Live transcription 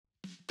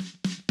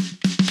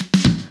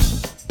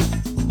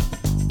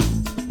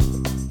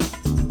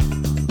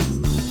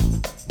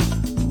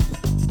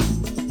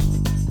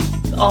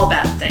all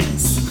bad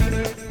things.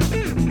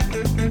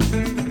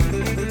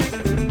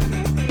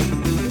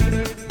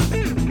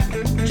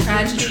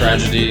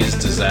 Tragedies,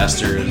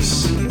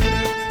 disasters.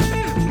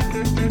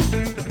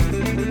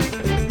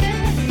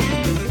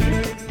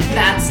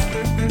 That's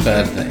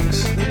Bad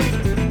things.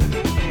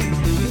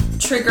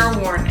 trigger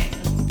warning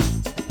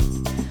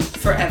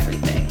for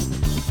everything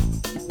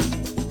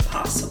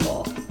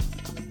possible.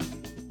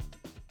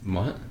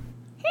 What?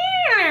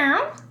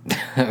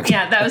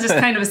 Yeah, that was just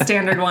kind of a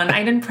standard one.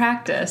 I didn't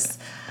practice.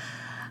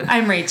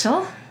 I'm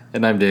Rachel,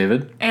 And I'm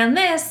David. and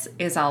this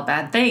is All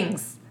Bad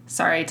Things.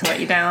 Sorry to let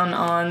you down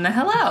on the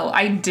hello.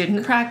 I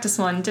didn't practice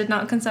one, did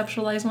not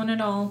conceptualize one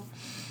at all.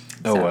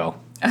 Oh, So- well.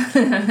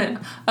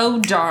 Oh,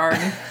 darn.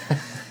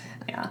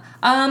 Yeah.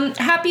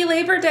 Happy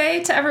Labor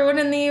Day to everyone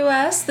in the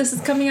U.S. This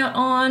is coming out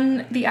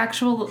on the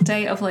actual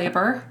day of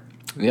labor.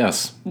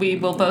 Yes. We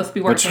will both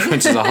be Which working.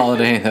 is a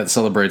holiday that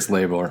celebrates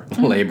labor.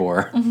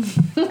 Labor.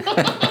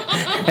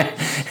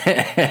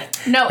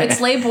 No,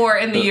 it's labor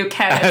in the UK.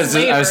 I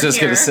was just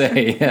going to say.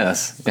 say,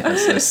 yes.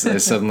 Yes, I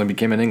suddenly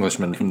became an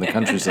Englishman from the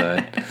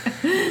countryside.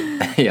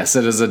 Yes,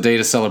 it is a day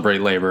to celebrate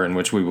labor in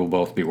which we will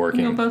both be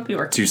working. We'll both be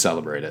working. To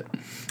celebrate it.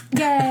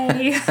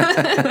 Yay.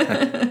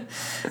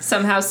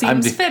 Somehow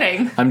seems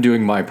fitting. I'm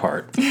doing my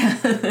part.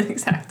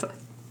 Exactly.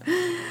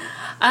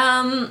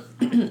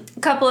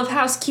 Couple of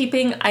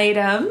housekeeping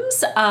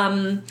items.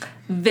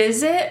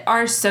 Visit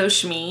our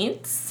social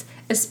medias,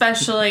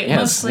 especially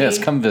mostly. Yes,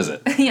 come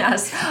visit.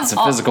 Yes. It's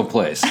a physical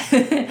place.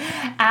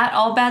 At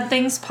All Bad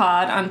Things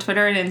Pod on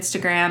Twitter and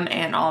Instagram,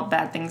 and All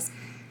Bad Things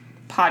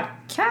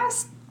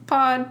Podcast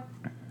Pod.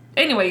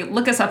 Anyway,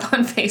 look us up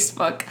on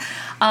Facebook.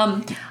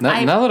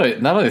 Now that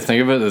I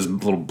think of it, this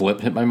little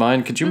blip hit my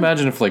mind. Could you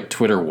imagine if like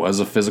Twitter was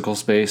a physical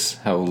space?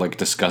 How like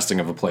disgusting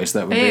of a place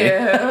that would be.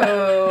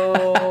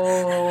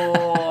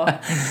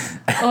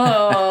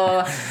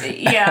 Oh,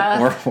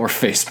 yeah. Or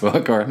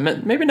Facebook, or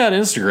maybe not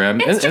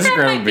Instagram.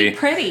 Instagram might be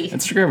pretty.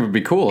 Instagram would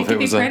be cool if it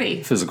was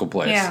pretty. a physical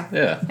place.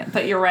 Yeah.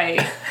 But you're right.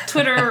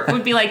 Twitter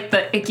would be like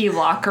the icky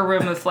locker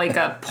room of like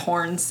a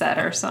porn set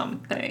or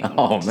something.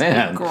 Oh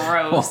man,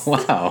 gross. Oh,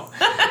 wow.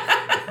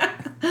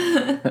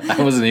 I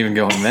wasn't even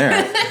going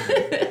there.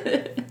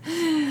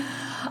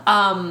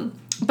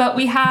 But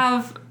we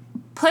have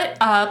put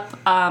up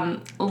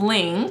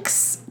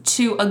links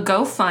to a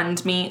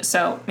GoFundMe,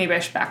 so maybe I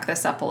should back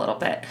this up a little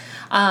bit.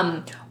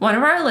 One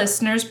of our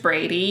listeners,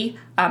 Brady,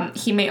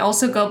 he may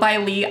also go by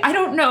Lee. I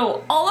don't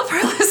know. All of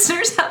our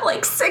listeners have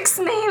like 6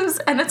 names,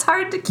 and it's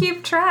hard to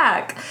keep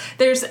track.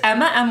 There's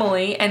Emma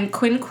Emily and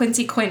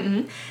Quincy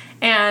Quinton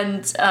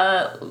and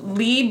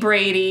Lee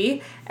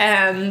Brady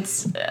and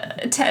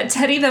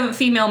Teddy the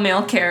female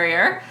mail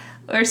carrier.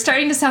 We're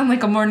starting to sound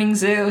like a morning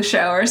zoo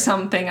show or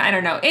something. I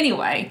don't know.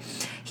 Anyway,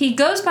 he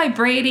goes by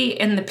Brady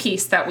in the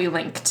piece that we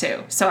link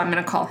to, so I'm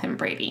going to call him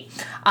Brady.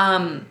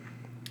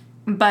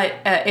 But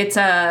it's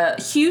a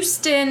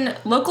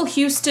local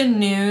Houston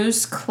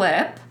news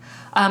clip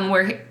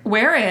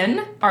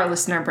wherein our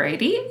listener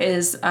Brady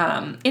is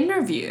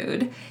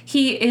interviewed.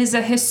 He is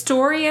a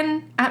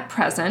historian at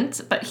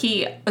present, but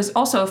he is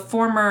also a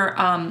former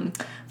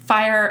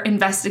fire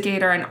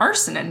investigator and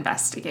arson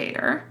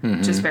investigator,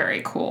 which is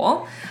very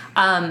cool.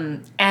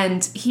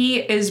 And he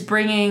is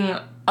bringing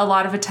a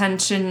lot of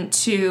attention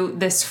to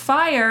this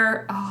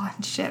fire. Oh,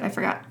 shit, I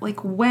forgot. Like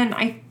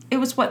it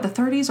was what, the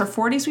 30s or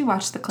 40s? We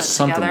watched the clip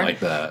Something together. like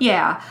that.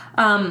 Yeah.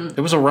 It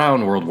was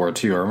around World War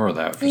II. I remember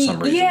that for some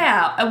reason.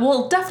 Yeah,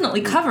 we'll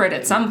definitely cover it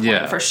at some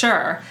point for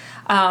sure.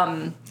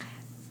 But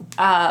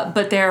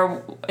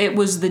it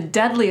was the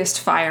deadliest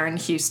fire in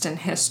Houston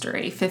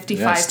history.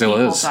 55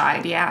 people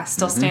died. Yeah,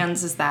 still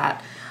stands as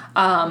that.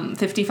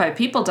 55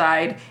 people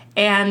died,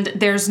 and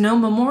there's no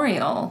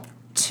memorial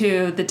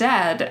to the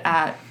dead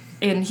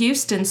in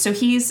Houston. So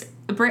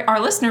our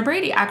listener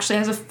Brady actually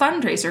has a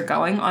fundraiser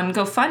going on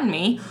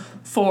GoFundMe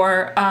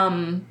for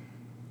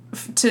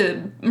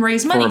to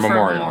raise money for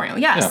a memorial.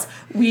 Yes,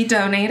 yeah. We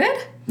donated.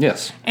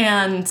 Yes.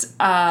 And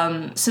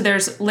so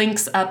there's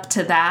links up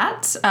to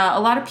that.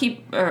 A lot of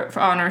people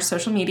on our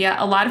social media,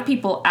 a lot of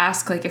people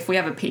ask like if we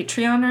have a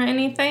Patreon or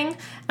anything,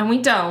 and we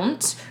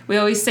don't. We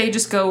always say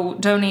just go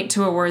donate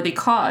to a worthy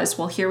cause.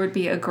 Well, here would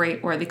be a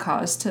great worthy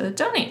cause to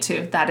donate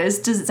to. That is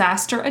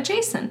disaster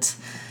adjacent.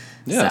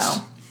 Yes.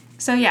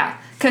 So yeah,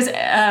 because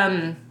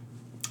I'm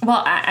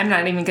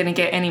not even going to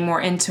get any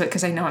more into it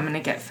because I know I'm going to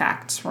get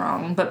facts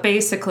wrong. But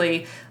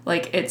basically,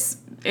 like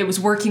it was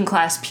working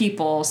class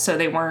people, so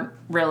they weren't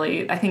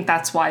really. I think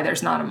that's why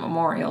there's not a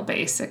memorial.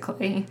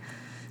 Basically,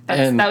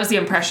 that was the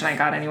impression I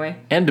got anyway.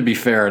 And to be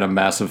fair, in a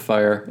massive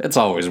fire, it's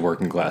always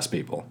working class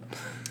people.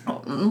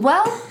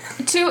 Well,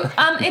 it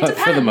depends.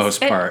 For the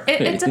most part,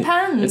 it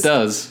depends. It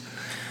does.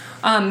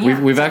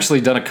 We've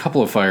actually done a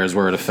couple of fires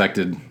where it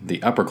affected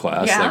the upper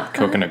class, like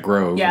Coconut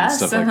Grove and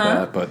stuff like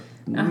that. But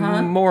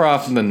more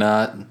often than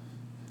not,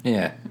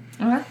 yeah.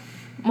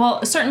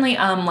 Well, certainly,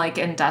 like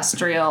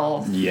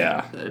industrial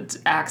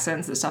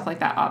accents and stuff like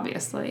that.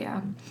 Obviously,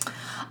 yeah.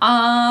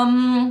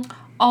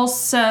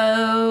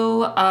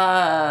 Also,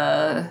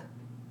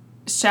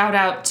 shout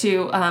out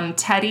to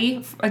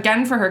Teddy,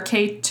 again, for her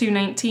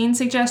K219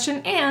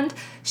 suggestion, and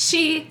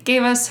she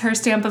gave us her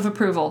stamp of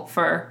approval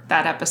for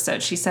that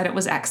episode. She said it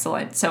was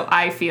excellent, so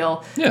I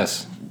feel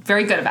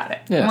very good about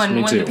it. Yes,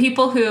 when the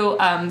people who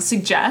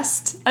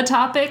suggest a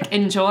topic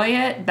enjoy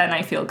it, then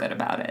I feel good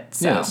about it.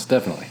 So, yes,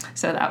 definitely.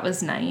 So that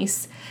was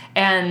nice.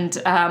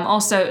 And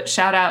also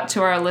shout out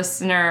to our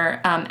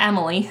listener,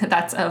 Emily,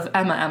 that's of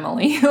Emma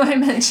Emily, who I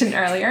mentioned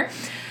earlier,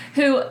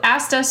 who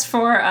asked us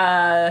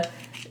for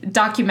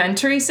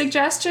documentary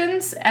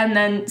suggestions and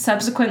then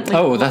subsequently...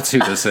 Oh, that's who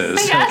this is.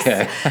 Yes,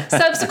 okay.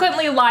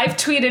 subsequently live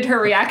tweeted her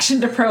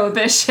reaction to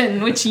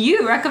Prohibition, which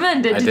you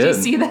recommended. Did you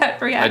see that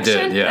reaction?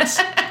 I did, yes.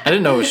 I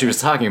didn't know what she was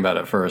talking about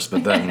at first,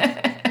 but then,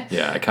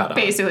 I caught on.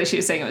 Basically, she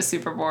was saying it was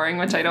super boring,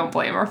 which I don't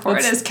blame her for.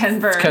 It is Ken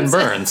Burns. It's Ken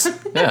Burns.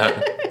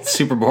 Yeah.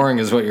 Super boring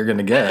is what you're going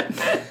to get.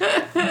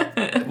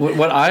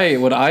 What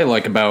I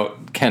like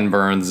about Ken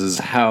Burns is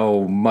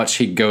how much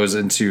he goes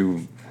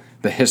into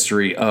the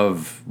history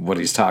of what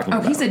he's talking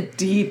about. Oh, he's a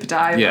deep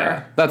diver.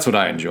 Yeah, that's what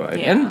I enjoy.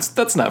 Yeah. And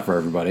that's not for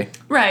everybody.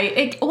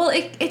 Right.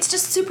 It's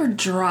just super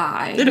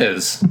dry. It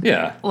is,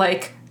 yeah.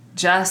 Like,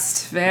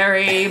 just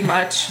very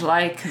much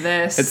like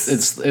this.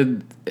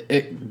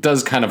 It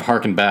does kind of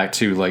harken back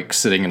to, like,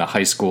 sitting in a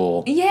high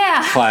school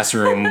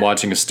classroom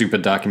watching a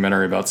stupid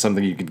documentary about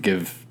something you could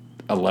give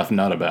a left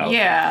nut about.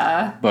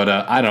 Yeah. But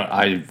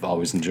I've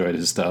always enjoyed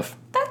his stuff.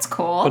 That's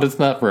cool. But it's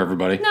not for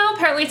everybody. No,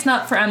 apparently it's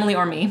not for Emily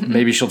or me.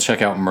 Maybe she'll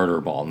check out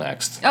Murder Ball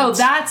next. Oh,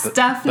 that's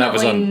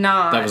definitely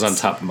not. That was on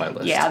top of my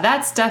list. Yeah,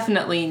 that's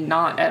definitely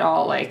not at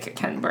all like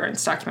Ken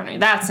Burns' documentary.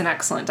 That's an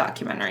excellent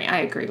documentary. I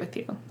agree with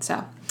you.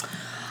 So,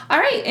 all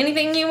right.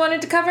 Anything you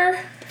wanted to cover?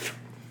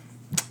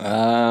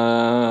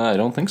 I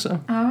don't think so.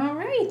 All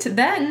right.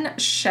 Then,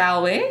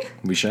 shall we?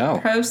 We shall.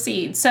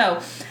 Proceed. So,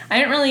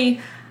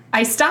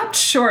 I stopped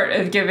short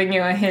of giving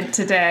you a hint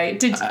today. What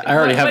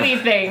do you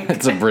think?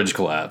 It's a bridge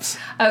collapse.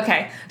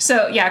 Okay.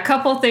 So, a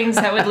couple things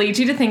that would lead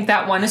you to think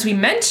that. One is we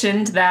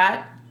mentioned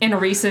that in a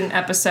recent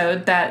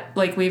episode that,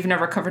 like, we've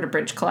never covered a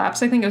bridge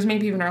collapse. I think it was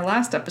maybe even our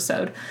last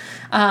episode.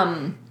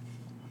 And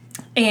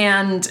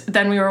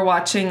then we were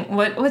watching,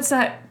 what's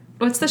that?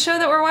 What's the show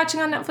that we're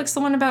watching on Netflix?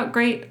 The one about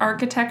great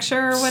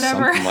architecture or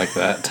whatever? Something like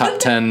that. Top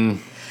 10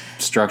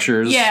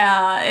 structures.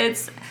 Yeah,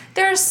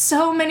 there are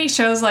so many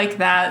shows like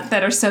that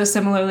are so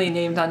similarly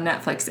named on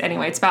Netflix.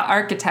 Anyway, it's about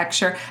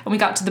architecture, and we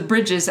got to the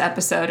bridges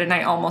episode, and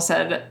I almost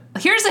said,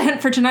 here's a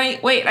hint for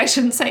tonight. Wait, I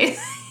shouldn't say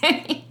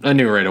it. I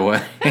knew right away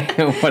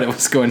what it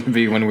was going to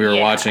be when we were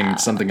watching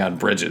something on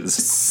bridges.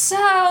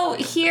 So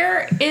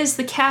here is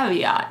the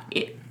caveat.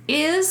 It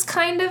is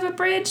kind of a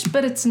bridge,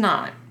 but it's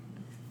not.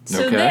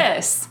 So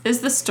This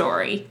is the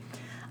story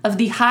of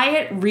the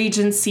Hyatt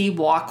Regency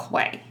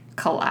walkway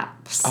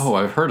collapse. Oh,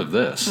 I've heard of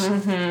this.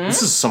 Mm-hmm.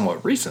 This is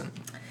somewhat recent.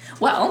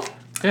 Well,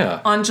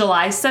 on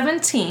July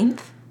 17th,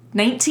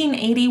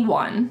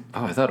 1981.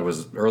 Oh, I thought it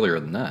was earlier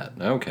than that.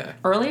 Okay.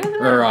 Earlier than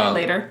that or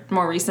later?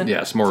 More recent?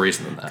 Yes, more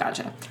recent than that.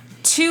 Gotcha.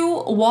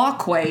 2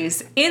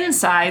 walkways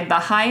inside the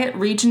Hyatt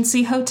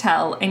Regency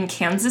Hotel in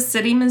Kansas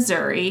City,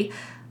 Missouri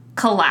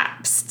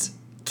collapsed,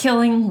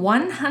 killing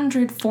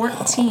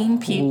 114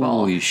 people.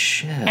 Holy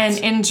shit. And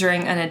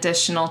injuring an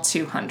additional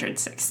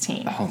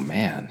 216. Oh,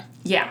 man.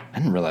 Yeah. I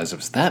didn't realize it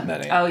was that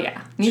many. Oh,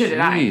 yeah. Neither did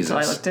I until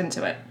I looked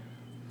into it.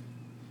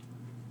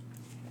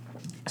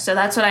 So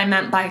that's what I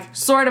meant by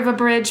sort of a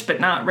bridge, but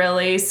not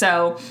really.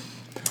 So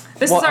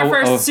this is our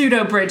first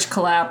pseudo-bridge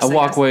collapse. A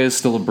walkway is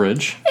still a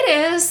bridge.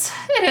 It is.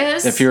 It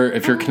is. If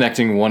you're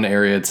connecting one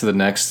area to the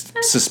next,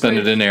 that's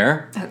suspended in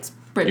air. That's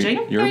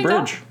bridging. You're a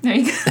bridge. There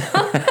you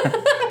go.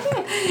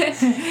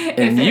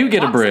 And you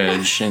get a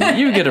bridge, and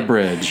you get a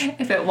bridge.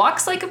 If it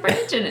walks like a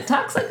bridge and it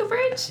talks like a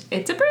bridge,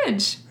 it's a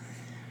bridge.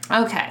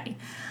 Okay.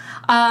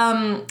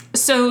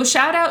 So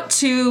shout out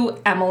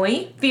to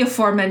Emily, the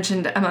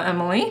aforementioned Emma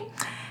Emily,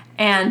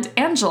 and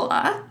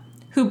Angela,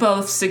 who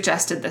both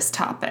suggested this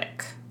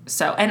topic.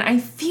 So, and I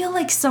feel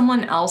like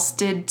someone else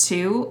did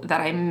too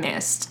that I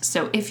missed.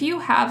 So if you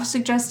have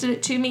suggested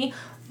it to me,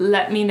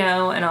 let me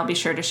know and I'll be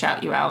sure to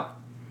shout you out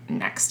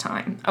next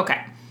time.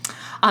 Okay.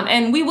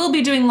 And we will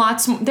be doing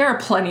there are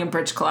plenty of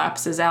bridge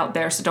collapses out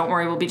there, so don't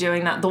worry, we'll be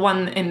doing that. The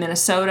one in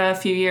Minnesota a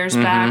few years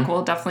back,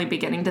 we'll definitely be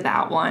getting to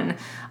that one.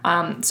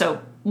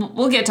 So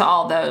we'll get to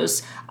all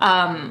those.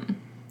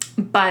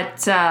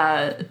 But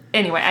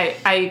anyway,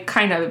 I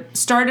kind of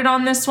started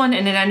on this one,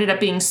 and it ended up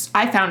being,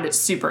 I found it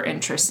super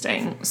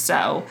interesting.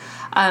 So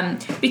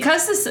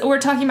because we're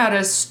talking about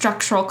a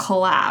structural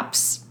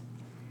collapse,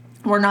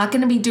 we're not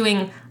going to be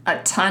doing a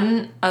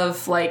ton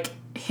of, like,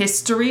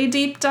 history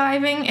deep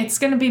diving. It's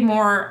going to be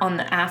more on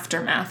the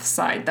aftermath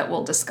side that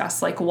we'll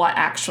discuss, like what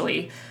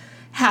actually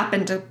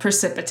happened to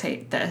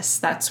precipitate this.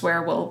 That's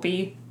where we'll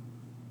be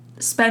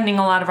spending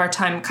a lot of our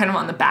time kind of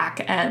on the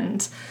back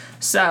end.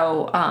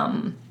 So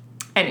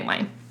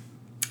anyway,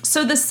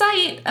 so the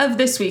site of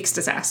this week's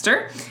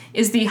disaster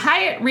is the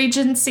Hyatt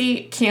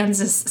Regency,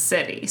 Kansas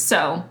City.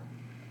 So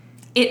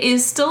it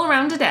is still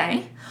around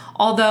today,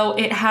 although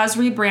it has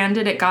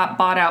rebranded. It got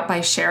bought out by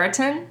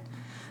Sheraton.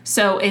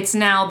 So it's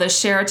now the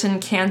Sheraton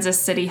Kansas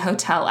City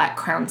Hotel at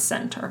Crown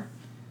Center.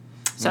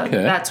 So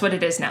that's what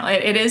it is now.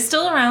 It is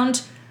still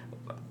around.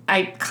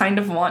 I kind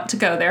of want to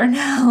go there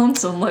now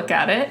to look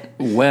at it.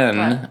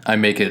 When I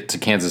make it to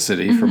Kansas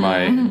City for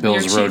my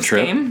Bills road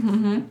trip.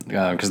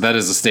 Because that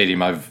is a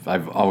stadium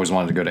I've always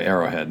wanted to go to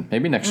Arrowhead.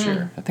 Maybe next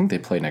year. I think they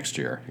play next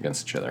year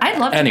against each other. I'd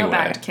love to go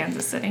back to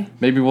Kansas City.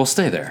 Maybe we'll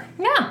stay there.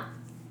 Yeah.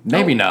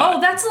 Maybe not.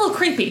 Oh, that's a little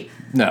creepy.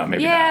 No,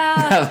 maybe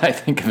not. Now that I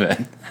think of it.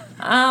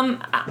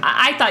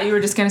 I thought you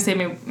were just going to say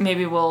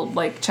maybe we'll,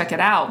 like, check it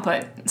out,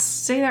 but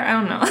stay there? I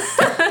don't know.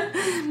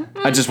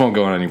 I just won't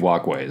go on any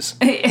walkways.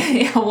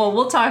 Yeah, well,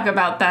 we'll talk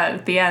about that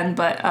at the end,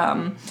 but,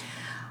 yeah,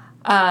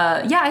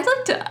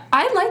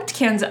 I liked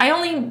Kansas. I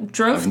only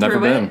drove through it. I've never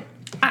been.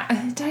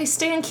 Did I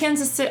stay in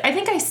Kansas City? I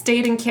think I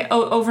stayed in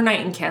overnight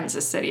in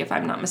Kansas City, if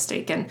I'm not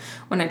mistaken,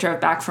 when I drove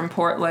back from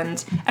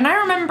Portland. And I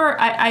remember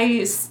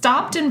I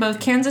stopped in both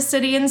Kansas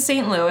City and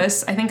St.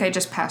 Louis. I think I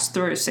just passed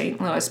through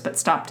St. Louis, but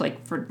stopped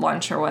like for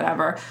lunch or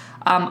whatever.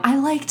 I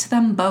liked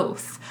them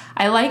both.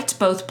 I liked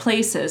both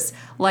places.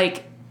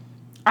 Like,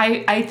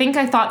 I think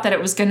I thought that it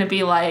was going to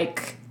be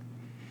like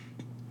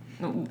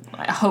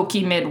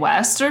hokey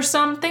Midwest or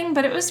something,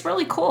 but it was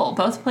really cool.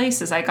 Both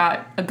places I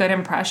got a good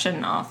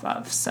impression off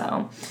of.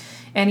 So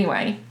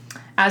anyway,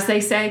 as they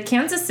say,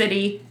 Kansas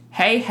City,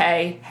 hey,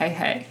 hey, hey,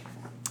 hey.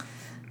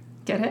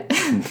 Get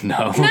it?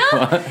 No.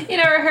 No? You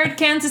never heard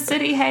Kansas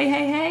City, hey,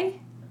 hey, hey?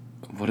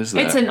 What is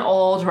that? It's an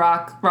old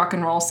rock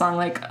and roll song,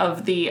 like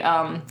of the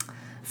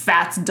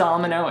Fats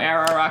Domino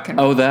era rock and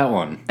roll. Oh, that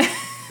one.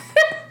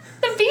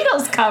 The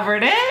Beatles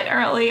covered it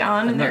early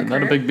on in their career.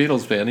 Not a big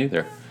Beatles fan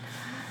either.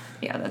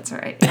 Yeah, that's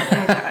right.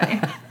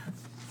 Okay.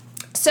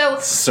 So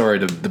sorry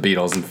to the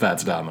Beatles and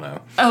Fats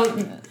Domino.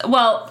 Oh,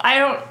 well,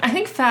 I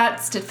think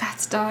did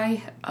Fats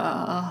die?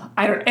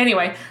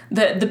 Anyway,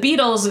 the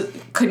Beatles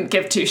couldn't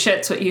give two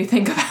shits what you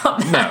think about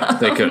them. No,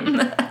 they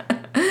couldn't.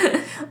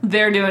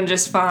 They're doing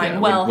just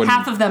fine. Yeah, when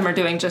half of them are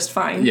doing just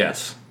fine.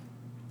 Yes.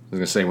 I was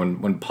going to say,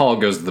 when Paul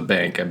goes to the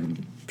bank,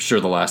 I'm sure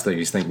the last thing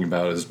he's thinking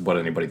about is what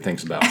anybody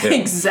thinks about him.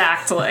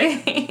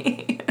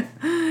 Exactly.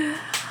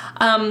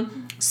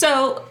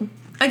 So,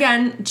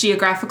 again,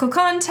 geographical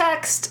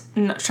context,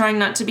 trying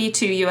not to be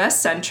too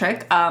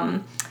U.S.-centric.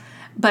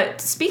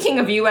 But speaking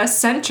of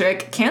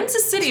U.S.-centric,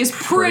 Kansas City is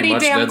pretty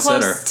damn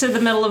close to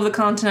the middle of the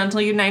continental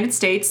United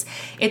States.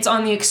 It's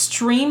on the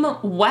extreme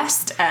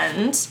west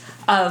end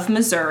of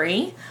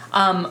Missouri,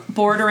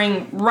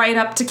 bordering right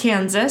up to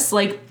Kansas.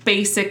 Like,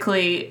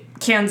 basically,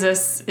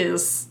 Kansas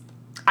is...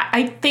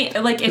 I think,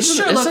 like, it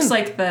looks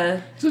like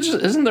the...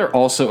 Isn't there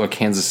also a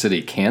Kansas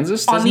City,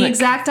 Kansas? On the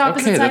exact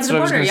opposite side of the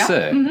border, yeah.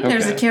 Mm-hmm. Okay.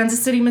 There's a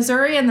Kansas City,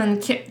 Missouri, and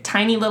then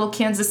tiny little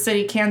Kansas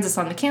City, Kansas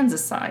on the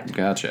Kansas side.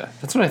 Gotcha.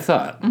 That's what I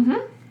thought. Mm-hmm.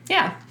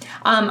 Yeah.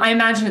 I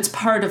imagine it's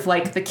part of,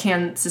 like, the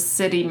Kansas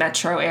City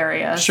metro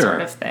area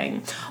sort of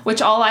thing.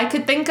 Which all I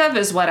could think of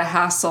is what a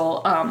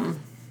hassle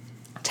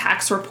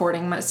tax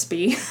reporting must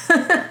be.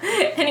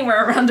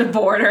 Anywhere around a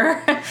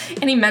border.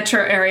 Any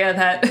metro area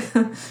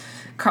that...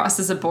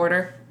 crosses a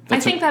border. I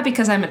think that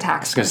because I'm a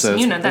tax person.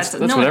 You know, that's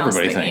no what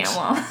everybody thinks.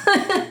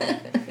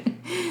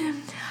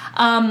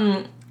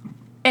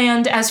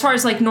 And as far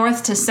as like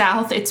north to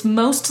south, it's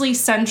mostly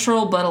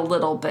central, but a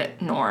little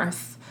bit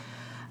north.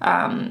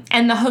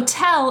 And the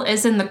hotel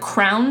is in the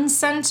Crown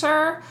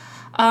Center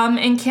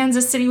in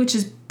Kansas City, which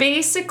is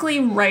basically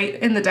right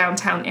in the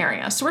downtown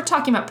area. So we're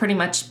talking about pretty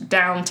much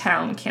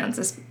downtown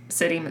Kansas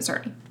City,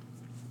 Missouri.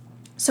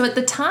 So at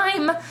the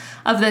time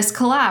of this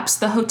collapse,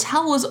 the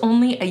hotel was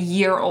only a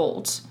year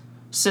old.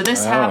 So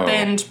this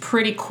happened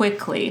pretty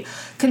quickly.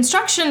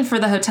 Construction for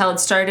the hotel had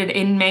started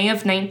in May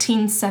of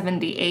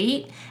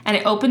 1978, and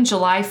it opened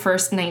July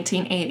 1st,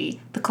 1980.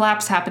 The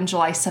collapse happened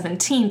July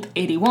 17th,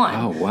 81.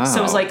 Oh, wow. So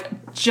it was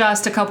like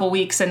just a couple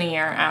weeks in a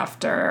year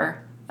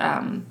after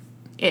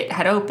it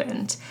had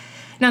opened.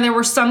 Now, there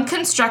were some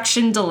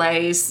construction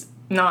delays,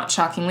 not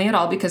shockingly at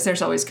all, because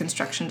there's always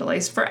construction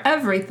delays for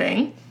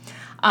everything.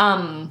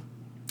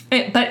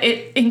 But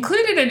it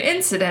included an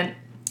incident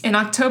in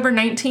October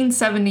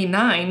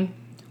 1979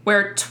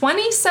 where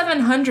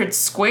 2,700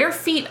 square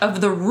feet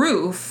of the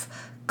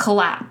roof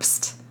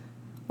collapsed,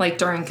 like,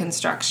 during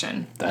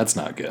construction. That's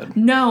not good.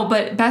 No,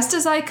 but best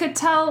as I could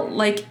tell,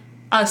 like,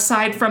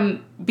 aside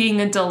from being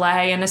a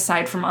delay and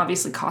aside from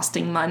obviously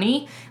costing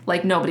money,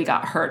 like, nobody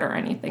got hurt or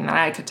anything that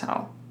I could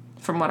tell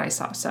from what I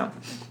saw. So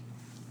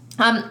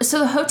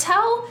the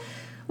hotel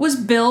was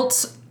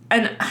built...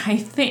 And I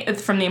think,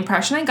 from the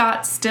impression I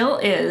got, still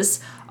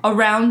is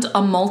around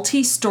a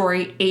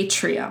multi-story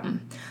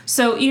atrium.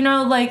 So, you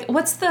know, like,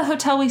 what's the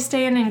hotel we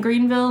stay in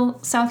Greenville,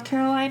 South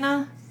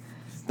Carolina?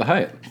 The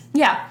Hyatt.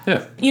 Yeah.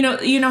 Yeah.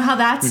 You know how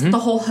that's the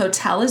whole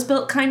hotel is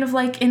built kind of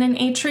like in an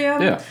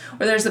atrium? Yeah.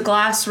 Where there's a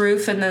glass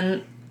roof and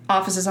then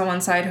offices on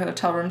one side,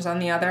 hotel rooms on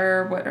the other,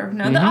 or whatever.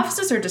 No, the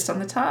offices are just on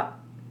the top.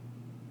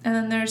 and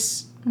then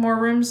there's more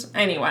rooms.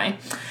 Anyway,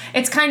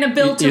 it's kind of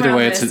built Either around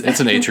way, this. it's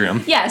an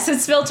atrium. Yes,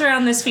 it's built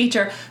around this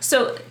feature.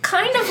 So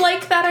kind of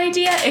like that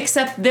idea,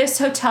 except this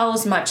hotel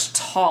is much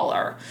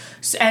taller.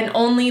 And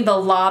only the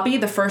lobby,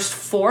 the first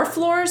 4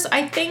 floors,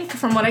 I think,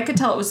 from what I could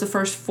tell, it was the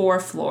first 4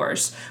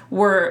 floors,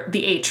 were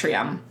the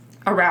atrium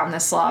around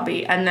this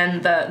lobby. And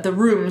then the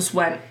rooms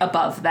went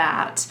above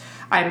that.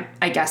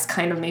 I guess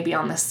kind of maybe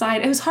on the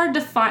side. It was hard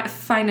to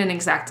find an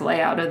exact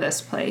layout of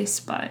this place,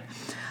 but...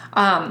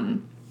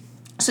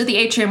 So the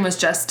atrium was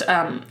just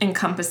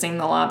encompassing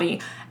the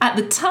lobby. At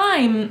the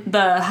time,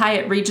 the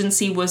Hyatt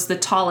Regency was the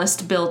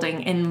tallest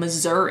building in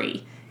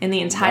Missouri, in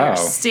the entire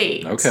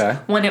state. Okay.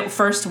 When it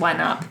first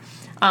went up.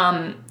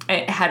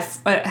 It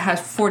had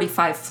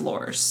 45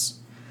 floors.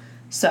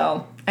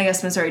 So I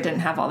guess Missouri didn't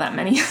have all that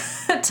many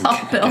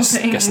tall buildings.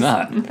 Guess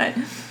not. But,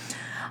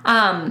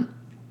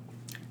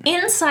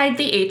 inside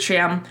the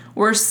atrium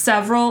were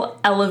several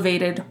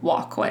elevated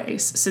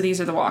walkways. So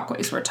these are the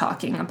walkways we're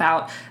talking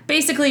about.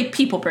 Basically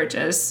people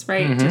bridges,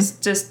 right?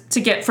 Mm-hmm. Just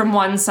to get from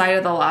one side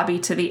of the lobby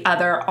to the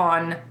other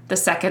on the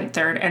 2nd,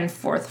 3rd, and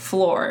 4th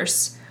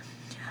floors.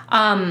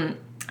 And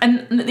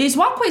these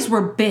walkways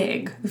were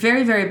big,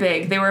 very, very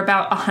big. They were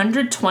about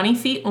 120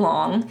 feet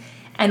long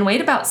and weighed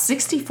about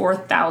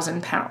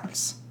 64,000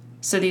 pounds.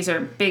 So these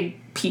are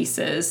big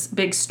pieces,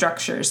 big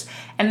structures.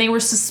 And they were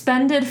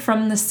suspended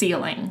from the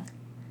ceiling.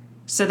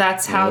 So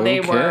that's how they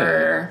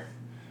were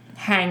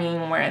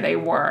hanging where they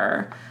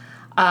were.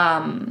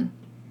 And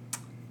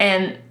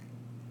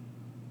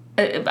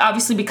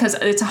obviously because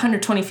it's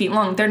 120 feet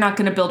long, they're not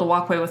going to build a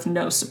walkway with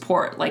no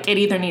support. Like it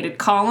either needed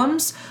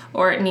columns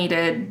or it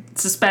needed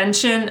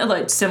suspension,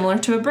 like similar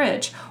to a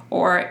bridge.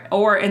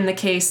 Or in the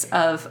case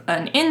of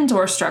an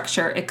indoor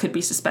structure, it could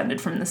be suspended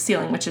from the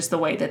ceiling, which is the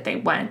way that they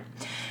went.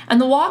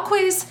 And the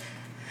walkways...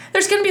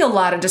 There's going to be a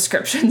lot of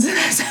descriptions in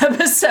this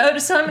episode,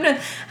 so I'm going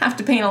to have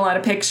to paint a lot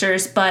of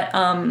pictures, but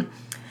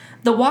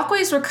the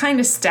walkways were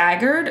kind of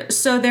staggered.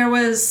 So there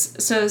was,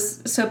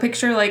 so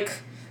picture like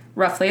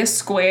roughly a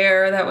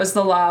square, that was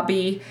the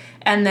lobby,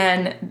 and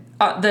then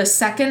the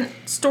 2nd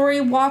story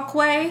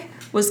walkway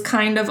was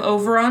kind of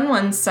over on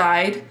one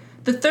side.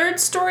 The 3rd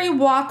story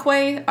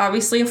walkway,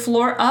 obviously a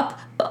floor up,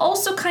 but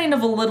also kind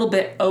of a little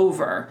bit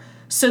over.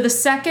 So the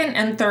 2nd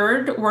and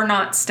 3rd were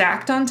not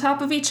stacked on top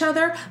of each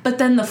other, but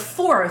then the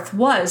 4th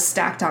was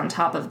stacked on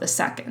top of the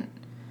 2nd.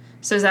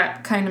 So does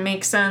that kind of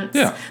make sense?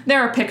 Yeah. There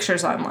are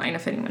pictures online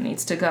if anyone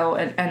needs to go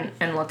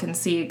and look and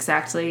see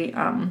exactly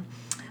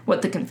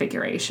what the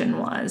configuration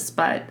was.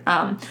 But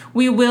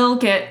we will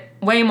get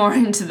way more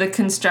into the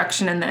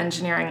construction and the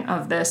engineering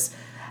of this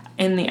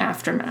in the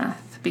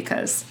aftermath,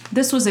 because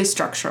this was a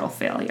structural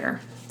failure.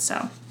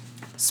 So,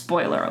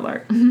 spoiler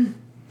alert.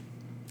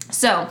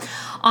 So,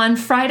 on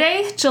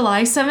Friday,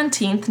 July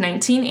 17th,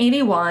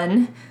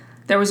 1981,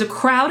 there was a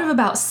crowd of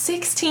about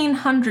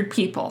 1,600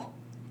 people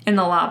in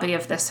the lobby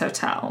of this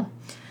hotel.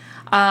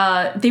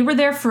 They were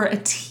there for a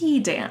tea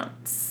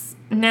dance.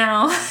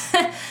 Now,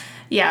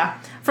 yeah,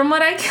 from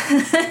what I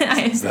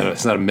Is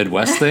that a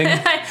Midwest thing?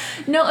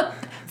 No,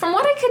 from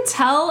what I could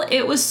tell,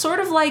 it was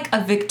sort of like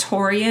a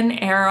Victorian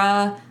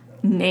era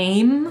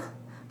name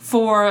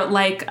for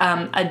like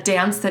a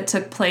dance that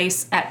took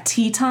place at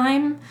tea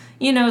time.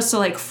 You know, so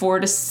like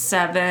 4 to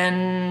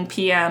 7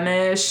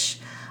 p.m.-ish.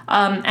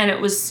 And it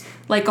was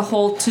like a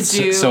whole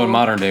to-do. So in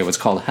modern day, what's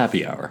called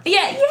happy hour.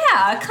 Yeah,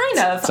 kind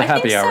of. It's a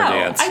happy hour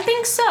dance. I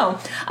think so.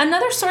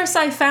 Another source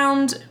I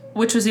found,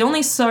 which was the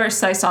only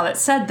source I saw that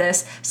said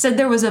this, said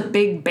there was a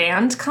big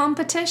band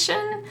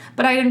competition,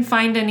 but I didn't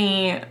find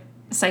any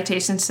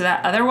citations to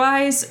that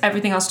otherwise.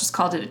 Everything else just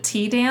called it a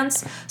tea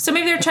dance. So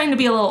maybe they're trying to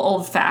be a little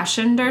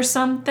old-fashioned or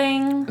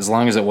something. As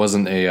long as it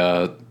wasn't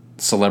a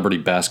celebrity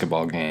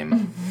basketball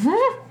game.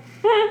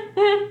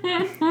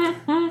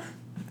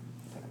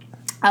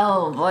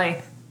 Oh,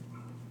 boy.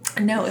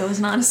 No, it was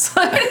not a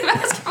celebrity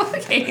basketball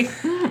game.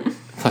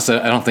 Plus,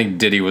 I don't think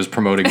Diddy was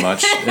promoting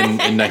much in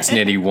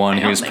 1981.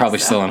 He was probably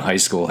still in high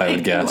school, I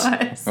would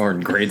guess. Or in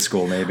grade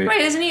school, maybe.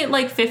 Right, isn't he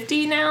like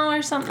 50 now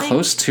or something?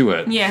 Close to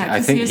it. Yeah. I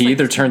think he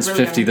either turns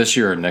really 50 this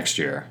year or next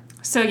year.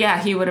 So,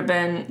 yeah, he would have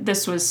been,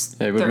 this was...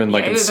 It would have been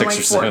like in 6th or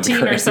 7th 14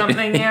 grade. or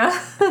something,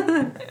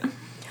 yeah.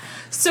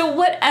 So,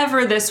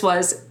 whatever this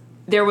was,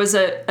 there was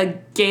a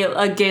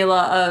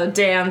gala, a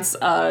dance,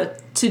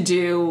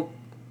 to-do,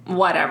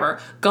 whatever,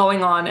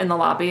 going on in the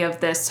lobby of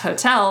this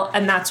hotel,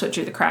 and that's what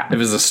drew the crowd. It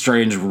was a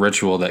strange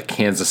ritual that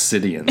Kansas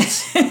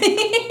Cityans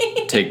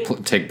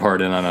take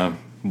part in on a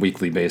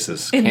weekly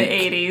basis. In the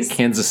 80s.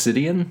 Kansas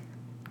Cityan?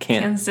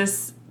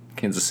 Kansas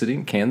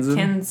City? Kansas?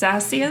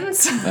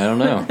 Kansasians? I don't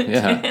know.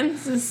 Yeah.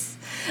 Kansas.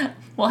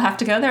 We'll have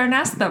to go there and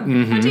ask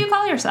them. What do you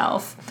call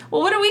yourself?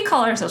 Well, what do we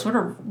call ourselves? What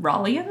are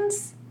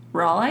Raleighians?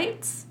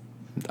 Raleites?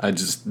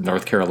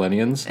 North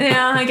Carolinians.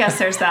 Yeah, I guess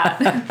there's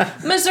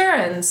that.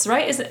 Missourians,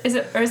 right? Is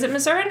it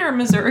Missourian or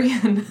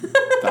Missourian?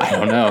 I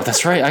don't know.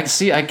 That's right.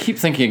 I keep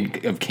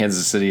thinking of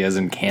Kansas City as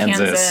in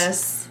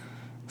Kansas.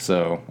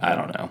 So, I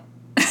don't know.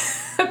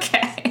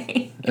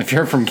 Okay. If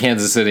you're from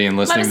Kansas City and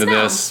listening to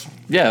this,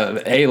 yeah,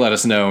 A, let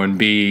us know, and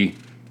B,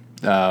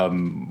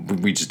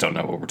 We just don't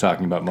know what we're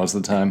talking about most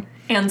of the time.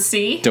 And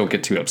C. Don't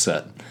get too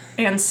upset.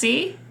 And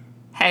C.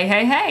 Hey,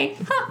 hey, hey.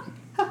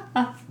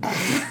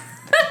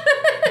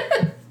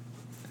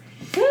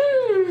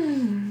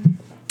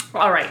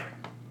 All right.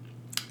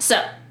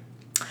 So,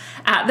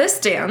 at this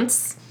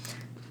dance,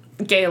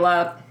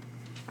 gala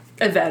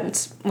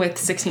event with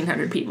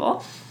 1,600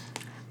 people,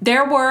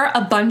 there were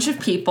a bunch of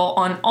people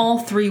on all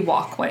three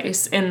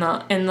walkways in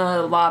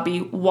the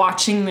lobby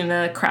watching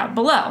the crowd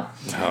below.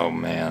 Oh,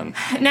 man.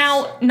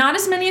 Now, not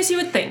as many as you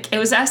would think. It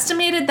was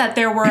estimated that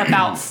there were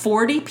about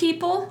 40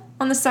 people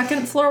on the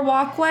second floor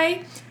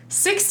walkway,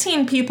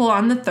 16 people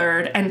on the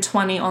third, and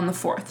 20 on the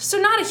fourth. So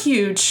not a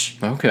huge,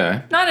 not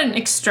an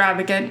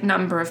extravagant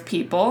number of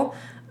people.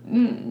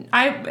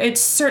 It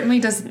certainly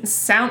doesn't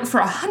sound,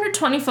 for a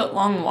 120-foot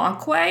long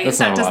walkway,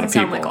 that doesn't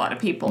sound like a lot of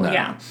people. No.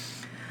 Yeah.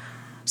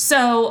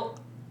 So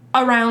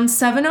around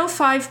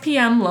 7:05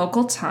 p.m.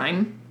 local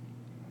time,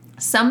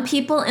 some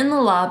people in the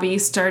lobby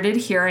started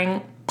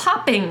hearing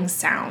popping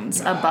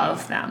sounds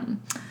above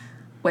them,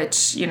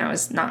 which,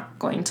 is not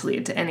going to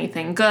lead to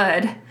anything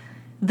good.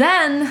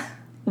 Then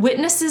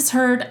witnesses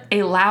heard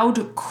a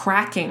loud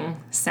cracking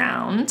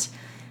sound,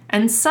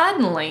 and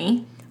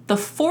suddenly the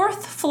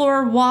fourth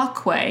floor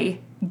walkway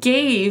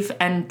gave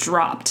and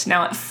dropped.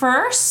 Now, at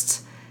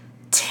first,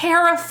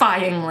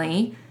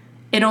 terrifyingly,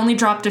 it only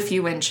dropped a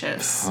few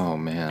inches. Oh,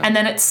 man. And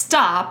then it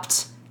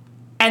stopped,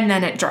 and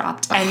then it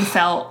dropped and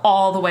fell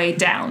all the way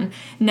down.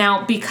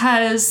 Now,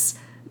 because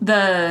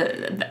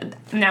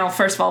now,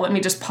 first of all, let me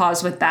just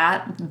pause with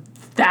that.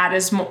 That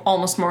is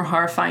almost more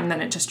horrifying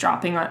than it just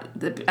dropping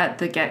at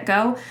the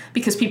get-go,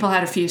 because people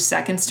had a few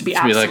seconds to be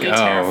absolutely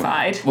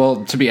terrified.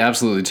 Well, to be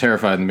absolutely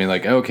terrified and be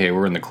like, okay,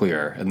 we're in the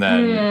clear. And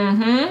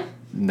then,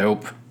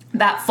 nope.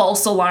 That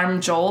false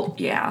alarm jolt,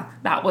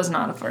 that was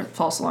not a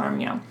false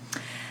alarm,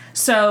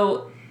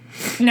 So,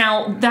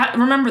 now,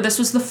 remember, this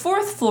was the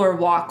fourth floor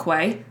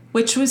walkway,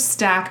 which was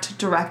stacked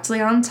directly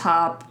on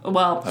top,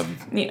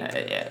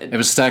 it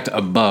was stacked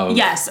above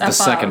the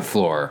second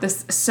floor.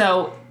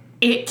 So,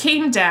 it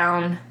came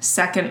down,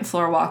 second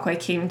floor walkway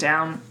came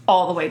down,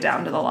 all the way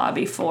down to the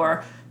lobby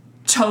floor,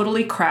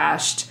 totally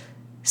crashed,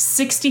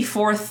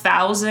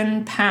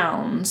 64,000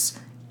 pounds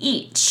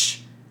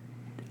each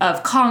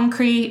of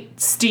concrete,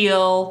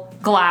 steel,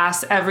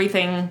 glass,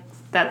 everything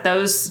that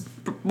those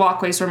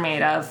walkways were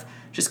made of,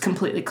 just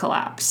completely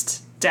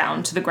collapsed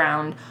down to the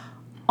ground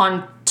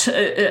on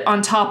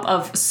top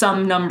of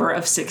some number of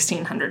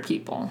 1,600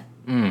 people.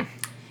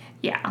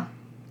 Yeah.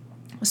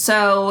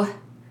 So,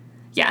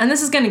 and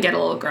this is going to get a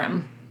little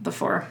grim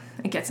before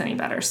it gets any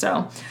better.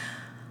 So,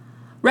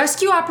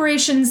 rescue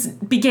operations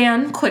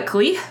began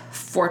quickly,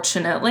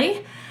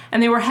 fortunately,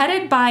 and they were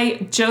headed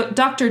by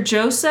Dr.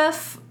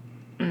 Joseph.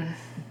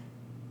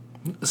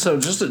 So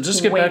just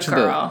get back to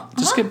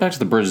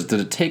the bridge. Did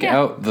it take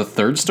out the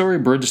third story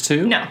bridge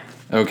too? No.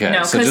 Okay,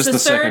 no, so just the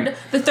second.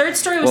 The third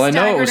story was staggered.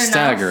 Well, I know it was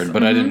staggered,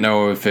 but I didn't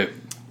know if it.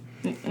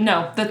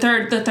 No, the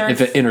third.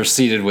 If it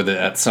interceded with it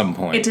at some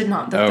point. It did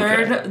not.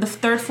 The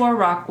third floor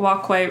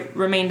walkway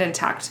remained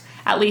intact.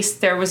 At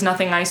least there was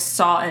nothing I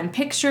saw in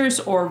pictures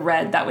or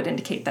read that would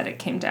indicate that it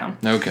came down.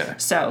 Okay.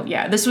 So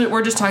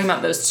we're just talking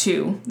about those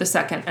two, the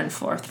second and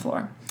fourth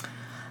floor.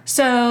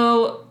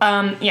 So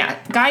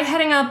guy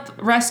heading up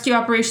rescue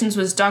operations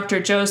was Dr.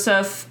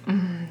 Joseph.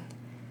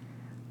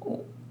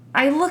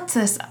 I looked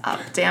this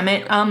up. Damn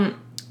it.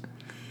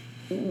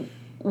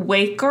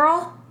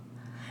 Wakerle.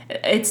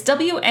 It's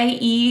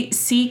Waeckerle.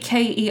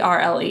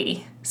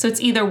 So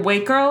it's either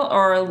Wakerle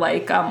or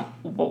like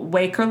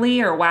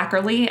Wakerly or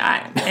Wackerly.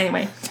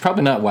 Anyway. It's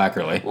probably not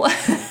Wackerly.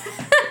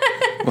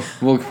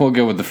 we'll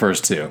go with the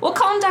first two. We'll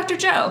call him Dr.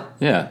 Joe.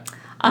 Yeah.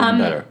 Even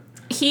better.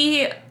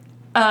 He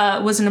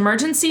was an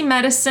emergency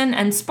medicine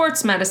and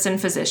sports medicine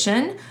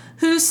physician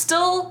who's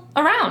still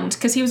around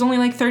because he was only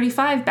like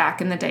 35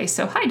 back in the day.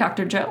 So hi,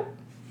 Dr. Joe,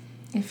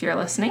 if you're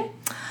listening.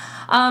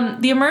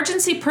 The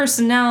emergency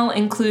personnel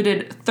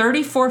included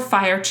 34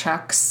 fire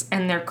trucks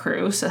and their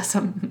crew, so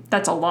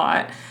that's a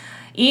lot.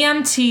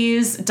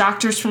 EMTs,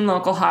 doctors from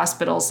local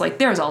hospitals, like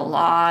there's a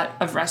lot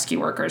of rescue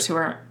workers who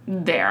are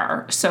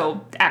there,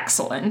 so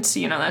excellent,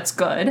 that's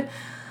good.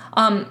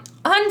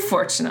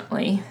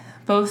 Unfortunately,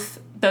 both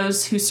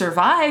those who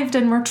survived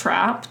and were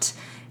trapped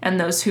and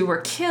those who were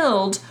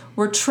killed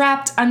were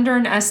trapped under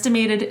an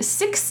estimated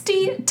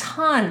 60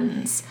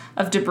 tons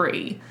of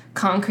debris,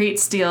 concrete,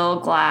 steel,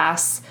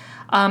 glass.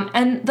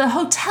 And the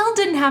hotel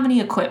didn't have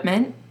any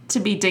equipment to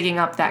be digging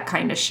up that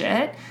kind of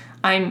shit.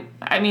 I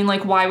mean,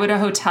 why would a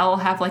hotel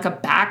have like a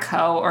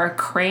backhoe or a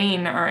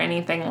crane or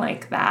anything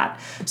like that?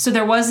 So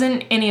there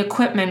wasn't any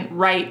equipment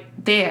right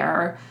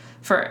there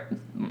for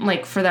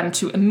them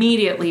to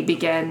immediately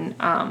begin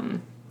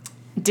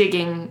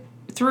digging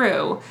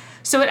through.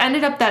 So it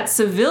ended up that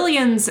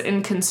civilians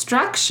in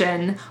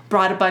construction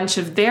brought a bunch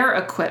of their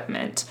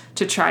equipment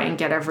to try and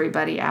get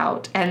everybody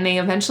out. And they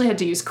eventually had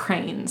to use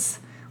cranes,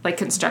 like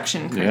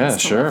construction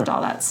cranes lift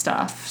all that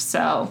stuff.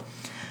 So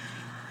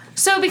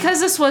because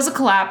this was a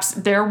collapse,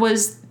 there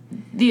was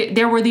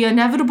there were the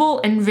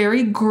inevitable and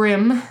very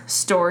grim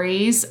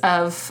stories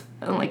of,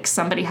 like,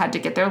 somebody had to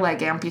get their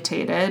leg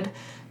amputated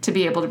to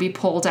be able to be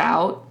pulled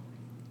out.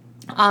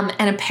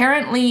 And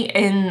apparently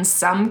in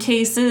some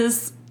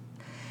cases,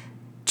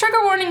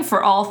 trigger warning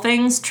for all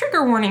things,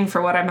 trigger warning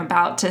for what I'm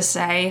about to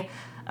say,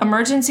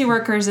 emergency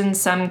workers in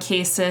some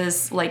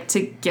cases, like,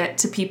 to get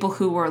to people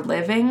who were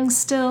living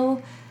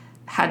still,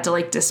 had to,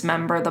 like,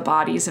 dismember the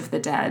bodies of the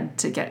dead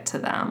to get to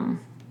them.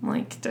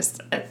 Like,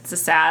 just, it's a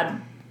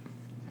sad...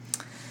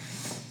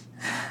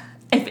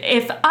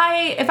 If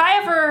I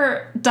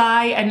ever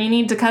die and you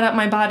need to cut up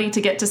my body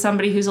to get to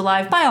somebody who's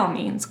alive, by all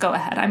means, go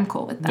ahead. I'm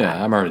cool with that.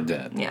 Yeah, I'm already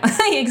dead. Yeah,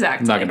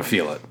 exactly. I'm not going to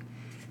feel it.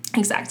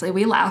 Exactly.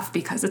 We laugh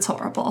because it's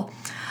horrible.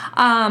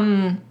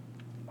 The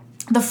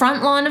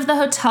front lawn of the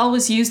hotel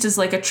was used as,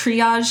 like, a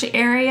triage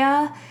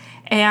area.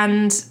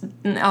 And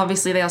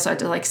obviously they also had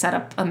to, like, set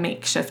up a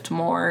makeshift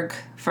morgue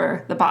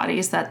for the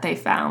bodies that they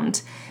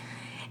found.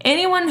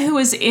 Anyone who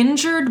was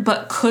injured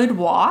but could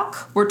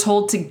walk were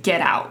told to get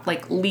out,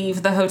 like,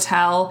 leave the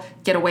hotel,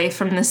 get away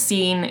from the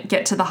scene,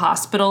 get to the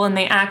hospital, and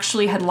they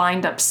actually had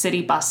lined up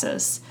city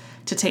buses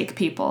to take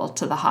people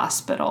to the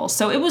hospital.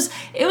 So it was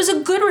a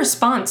good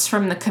response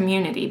from the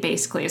community,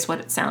 basically, is what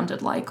it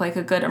sounded like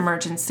a good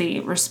emergency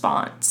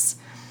response.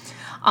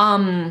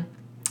 Now,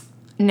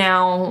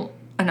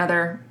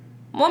 there's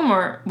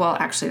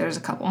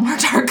a couple more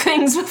dark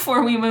things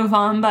before we move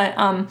on,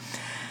 but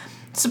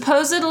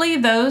supposedly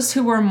those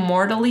who were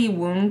mortally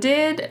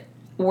wounded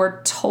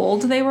were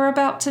told they were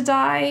about to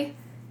die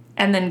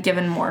and then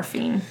given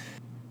morphine.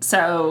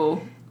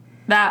 So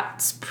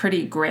that's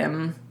pretty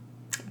grim.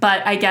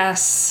 But I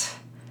guess,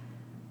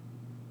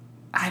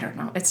 I don't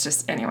know. It's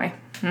just, anyway.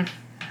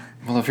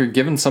 Well, if you're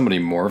giving somebody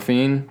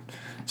morphine,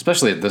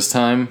 especially at this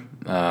time,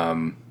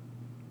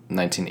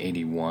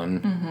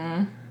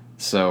 1981,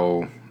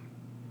 so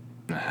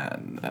I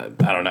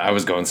don't know. I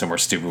was going somewhere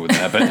stupid with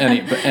that, but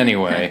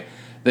anyway,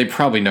 they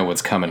probably know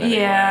what's coming anyway.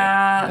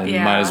 Yeah,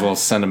 and might as well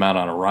send them out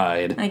on a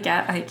ride. I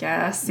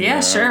guess. Yeah,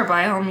 sure,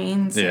 by all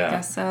means. Yeah. I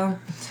guess so.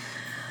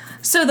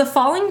 So the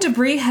falling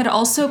debris had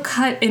also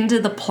cut into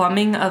the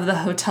plumbing of the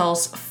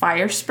hotel's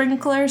fire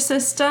sprinkler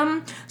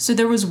system, so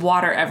there was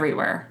water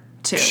everywhere,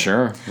 too.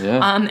 Sure,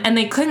 yeah. And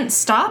they couldn't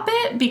stop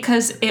it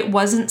because it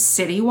wasn't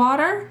city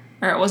water,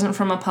 or it wasn't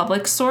from a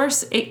public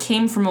source. It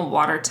came from a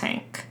water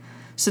tank.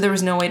 So there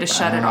was no way to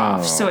shut it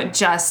off. So it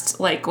just,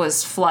 like,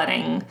 was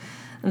flooding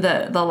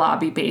the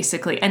lobby,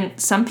 basically. And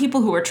some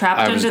people who were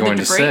trapped under the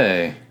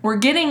debris were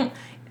getting...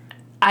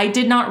 I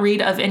did not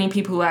read of any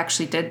people who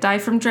actually did die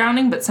from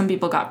drowning, but some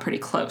people got pretty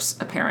close,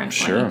 apparently.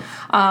 Sure.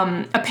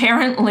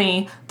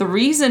 Apparently, the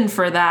reason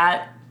for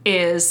that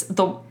is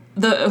the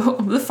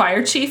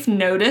fire chief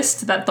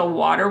noticed that the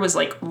water was,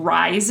 like,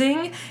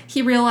 rising.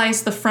 He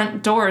realized the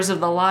front doors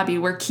of the lobby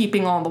were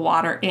keeping all the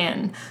water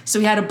in.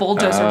 So he had a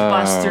bulldozer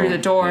bust through the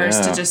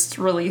doors to just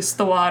release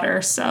the water,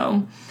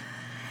 so...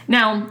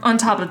 Now, on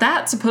top of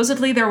that,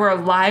 supposedly there were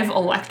live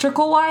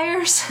electrical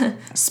wires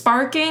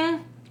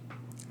sparking,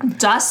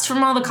 dust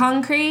from all the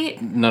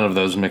concrete. None of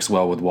those mix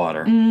well with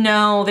water.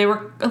 No, they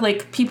were,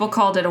 like, people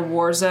called it a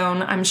war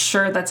zone. I'm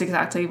sure that's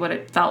exactly what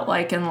it felt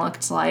like and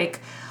looked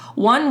like.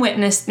 One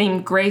witness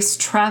named Grace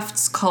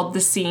Trefts called the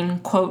scene,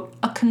 quote,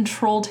 a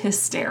controlled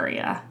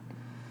hysteria.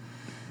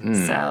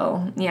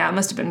 So, yeah, it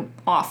must have been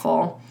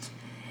awful.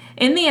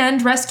 In the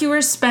end,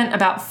 rescuers spent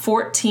about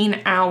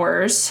 14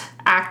 hours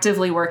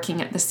actively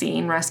working at the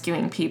scene,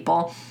 rescuing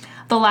people.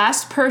 The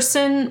last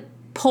person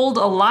pulled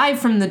alive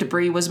from the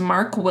debris was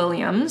Mark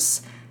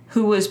Williams,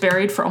 who was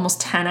buried for almost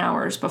 10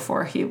 hours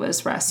before he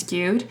was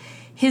rescued.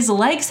 His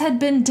legs had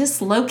been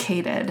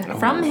dislocated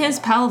from his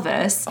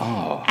pelvis,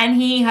 and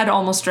he had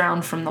almost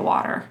drowned from the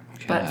water.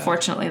 But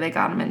fortunately, they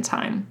got him in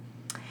time.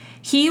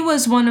 He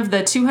was one of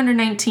the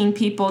 219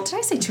 people. Did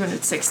I say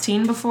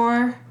 216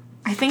 before?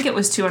 I think it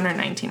was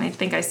 219. I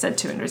think I said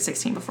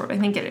 216 before, but I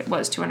think it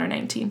was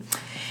 219.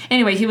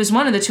 Anyway, he was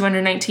one of the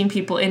 219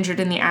 people injured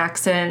in the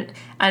accident.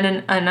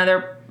 And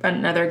another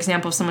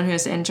example of someone who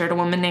was injured, a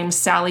woman named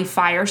Sally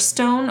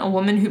Firestone, a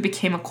woman who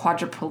became a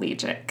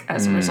quadriplegic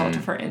as a result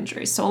of her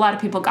injuries. So a lot of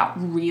people got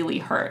really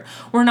hurt.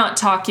 We're not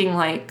talking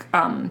like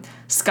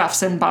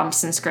scuffs and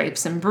bumps and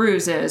scrapes and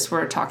bruises.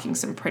 We're talking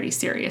some pretty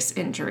serious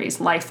injuries,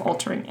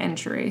 life-altering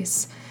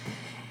injuries.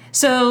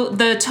 So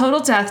the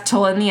total death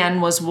toll in the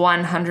end was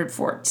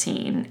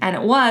 114, and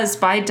it was,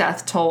 by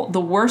death toll,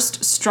 the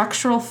worst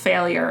structural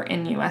failure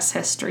in U.S.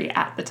 history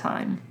at the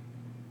time.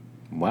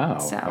 Wow,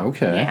 So,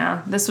 okay.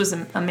 Yeah, this was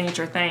a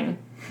major thing.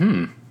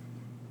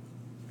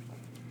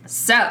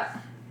 So,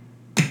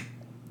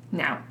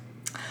 now,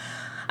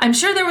 I'm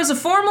sure there was a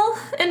formal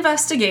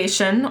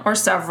investigation, or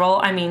several.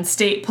 I mean,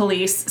 state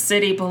police,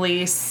 city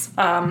police,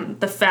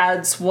 the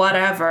feds,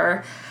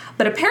 whatever.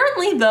 But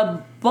apparently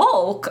the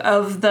bulk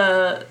of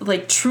the,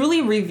 like,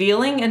 truly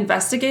revealing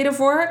investigative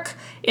work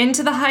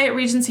into the Hyatt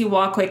Regency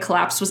walkway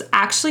collapse was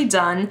actually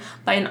done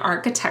by an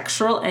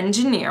architectural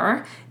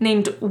engineer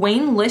named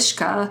Wayne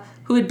Lishka,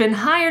 who had been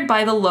hired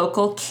by the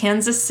local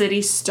Kansas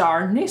City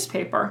Star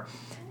newspaper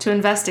to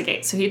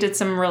investigate. So he did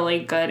some really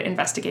good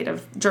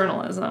investigative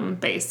journalism,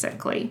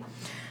 basically.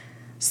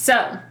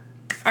 So,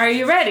 are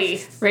you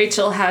ready?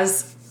 Rachel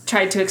has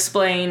tried to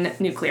explain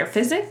nuclear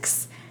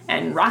physics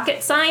and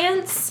rocket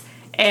science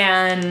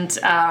and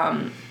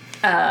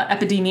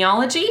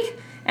epidemiology.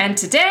 And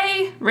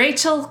today,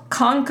 Rachel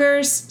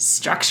conquers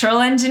structural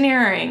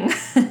engineering.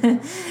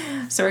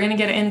 So we're going to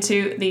get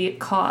into the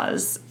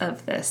cause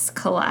of this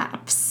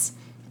collapse.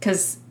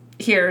 Because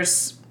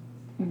here's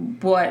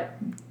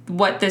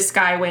what this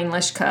guy, Wayne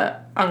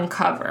Lischka,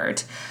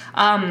 uncovered.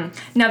 Now,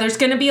 there's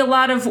going to be a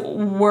lot of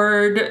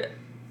word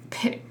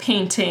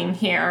painting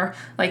here,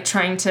 like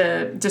trying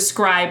to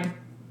describe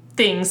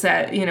things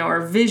that,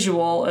 are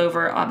visual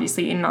over,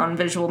 obviously, a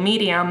non-visual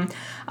medium.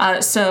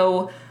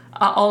 So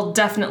I'll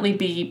definitely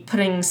be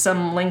putting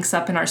some links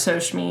up in our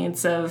social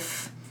medias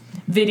of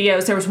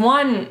videos. There was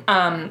one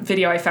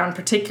video I found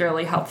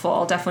particularly helpful.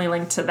 I'll definitely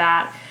link to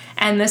that.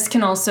 And this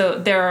can also,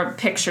 there are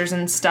pictures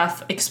and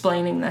stuff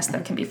explaining this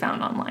that can be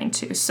found online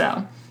too.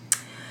 So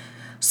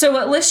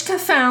what Lischka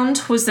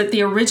found was that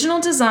the original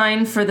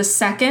design for the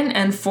second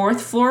and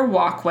fourth floor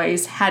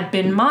walkways had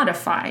been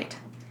modified,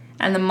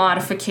 and the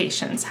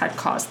modifications had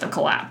caused the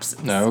collapse.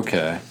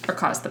 Okay. Or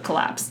caused the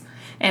collapse.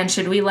 And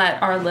should we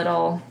let our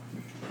little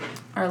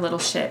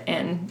shit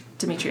in?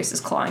 Demetrius is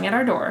clawing at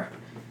our door.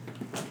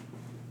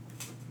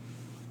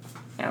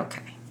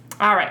 Okay.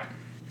 All right.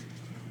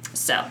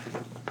 So.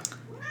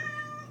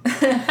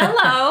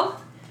 Hello.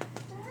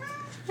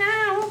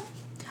 Ow.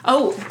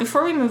 Oh,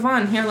 before we move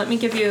on, here, let me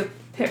give you a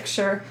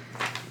picture.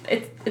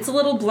 It's a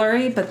little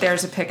blurry, but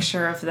there's a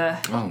picture of the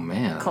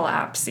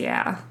collapse,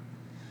 yeah.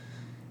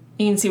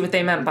 You can see what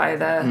they meant by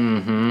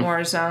the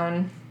war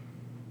zone.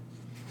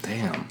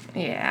 Damn.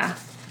 Yeah.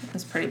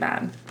 It's pretty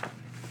bad.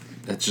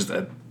 It's just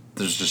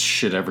there's just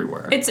shit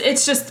everywhere.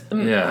 It's just a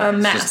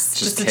mess.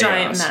 Just a chaos.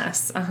 giant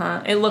mess.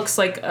 It looks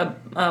like a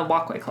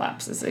walkway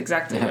collapse is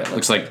exactly what it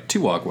looks like.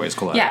 Two walkways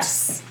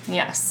collapse.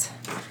 Yes.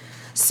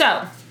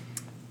 So,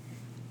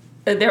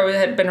 there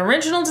had been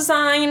original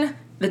design,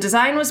 the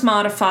design was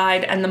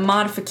modified, and the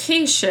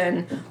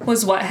modification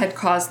was what had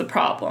caused the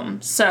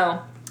problem.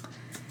 So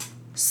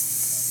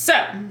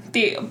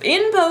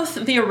in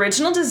both the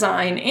original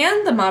design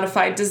and the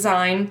modified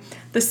design,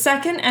 the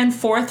second and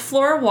fourth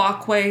floor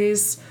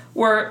walkways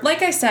were,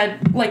 like I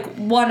said, like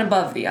one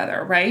above the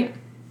other, right?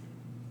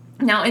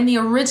 Now, in the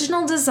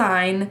original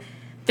design,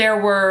 there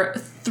were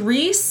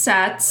 3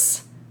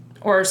 sets,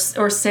 or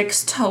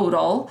 6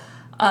 total,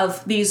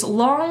 of these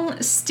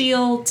long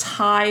steel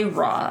tie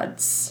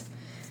rods.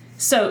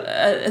 So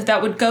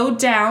that would go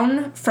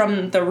down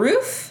from the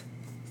roof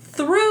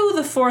through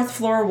the fourth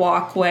floor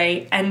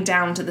walkway and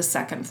down to the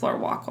second floor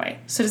walkway.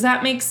 So does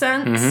that make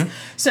sense? Mm-hmm.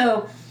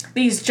 So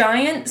these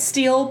giant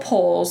steel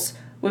poles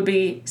would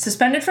be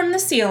suspended from the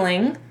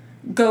ceiling,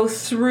 go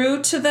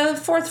through to the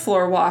fourth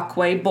floor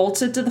walkway,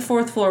 bolted to the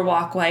fourth floor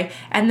walkway,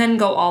 and then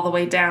go all the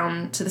way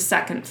down to the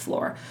second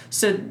floor.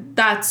 So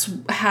that's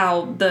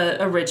how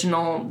the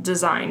original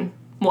design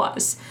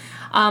was.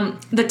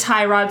 The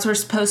tie rods were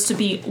supposed to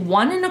be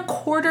 1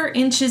 1/4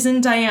 inches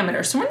in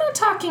diameter. So we're not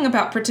talking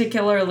about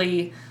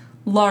particularly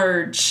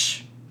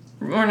large,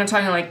 we're not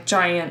talking like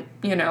giant,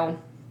 I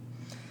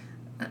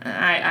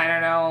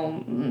don't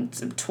know,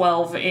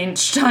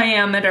 12-inch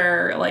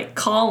diameter, like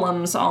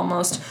columns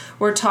almost.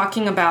 We're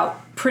talking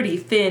about pretty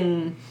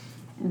thin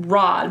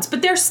rods,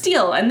 but they're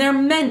steel and they're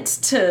meant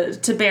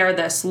to bear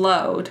this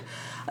load.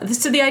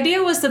 So the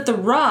idea was that the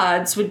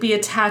rods would be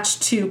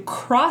attached to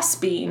cross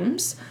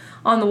beams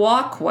on the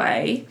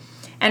walkway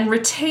and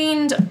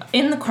retained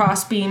in the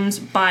cross beams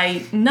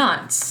by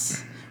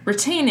nuts,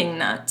 retaining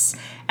nuts,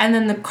 and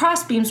then the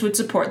cross beams would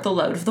support the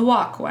load of the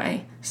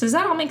walkway. So does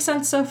that all make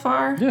sense so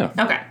far? Yeah.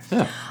 Okay.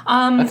 Yeah.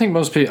 I think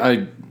most people,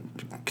 I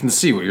can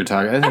see what you're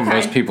talking. I think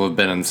most people have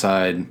been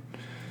inside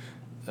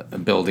a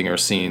building or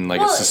seen like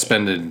a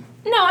suspended.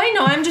 No, I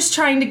know. I'm just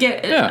trying to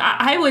get. Yeah.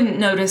 I wouldn't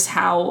notice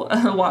how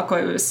a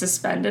walkway was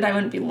suspended. I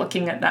wouldn't be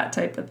looking at that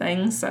type of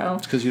thing. So.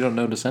 It's because you don't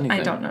notice anything.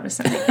 I don't notice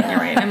anything. You're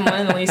right. I'm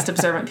one of the least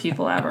observant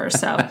people ever.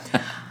 So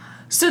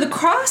the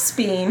cross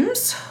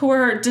beams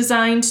were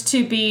designed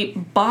to be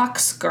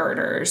box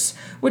girders,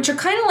 which are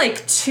kind of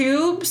like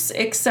tubes,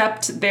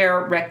 except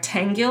they're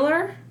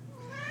rectangular.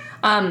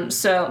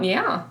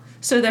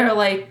 So they're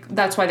like,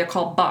 that's why they're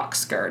called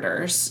box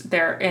girders.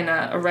 They're in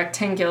a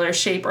rectangular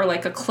shape or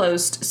like a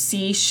closed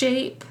C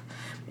shape.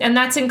 And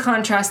that's in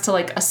contrast to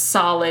like a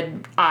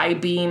solid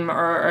I-beam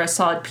or a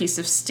solid piece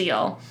of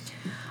steel.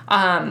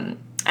 And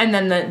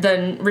then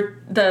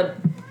the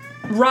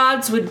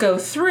rods would go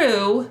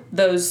through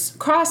those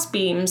cross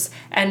beams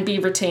and be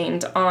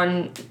retained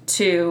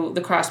onto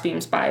the cross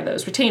beams by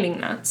those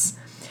retaining nuts.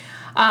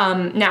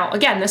 Now,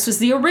 again, this was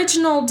the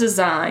original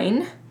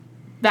design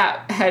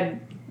that had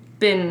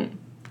been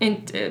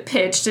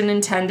pitched and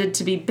intended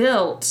to be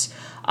built.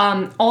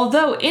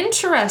 Although,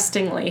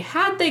 interestingly,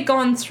 had they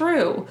gone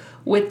through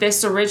with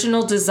this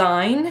original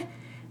design,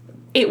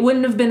 it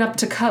wouldn't have been up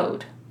to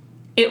code.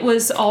 It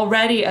was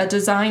already a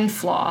design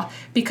flaw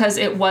because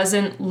it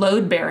wasn't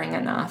load-bearing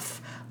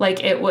enough.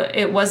 Like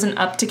it wasn't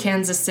up to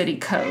Kansas City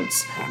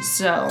codes.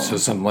 So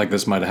something like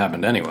this might have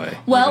happened anyway.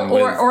 Well,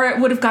 or it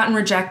would have gotten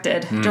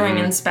rejected during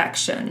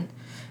inspection.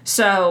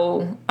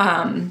 So,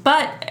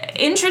 but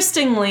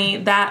interestingly,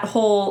 that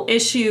whole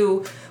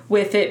issue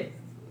with it,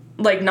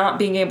 like not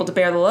being able to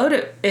bear the load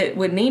it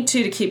would need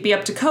to be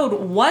up to code,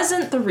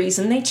 wasn't the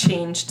reason they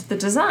changed the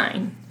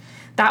design.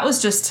 That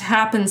was just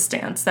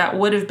happenstance. That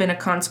would have been a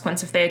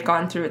consequence if they had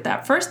gone through with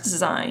that first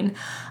design.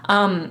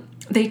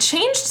 They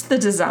changed the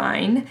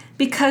design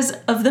because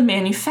of the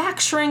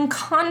manufacturing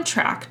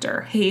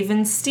contractor,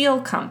 Haven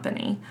Steel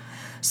Company.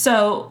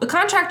 So the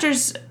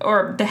contractors,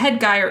 or the head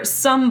guy, or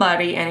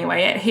somebody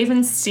anyway at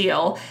Haven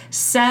Steel,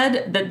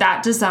 said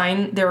that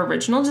design, their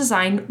original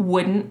design,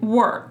 wouldn't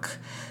work.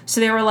 So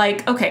they were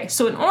like, okay,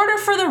 so in order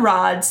for the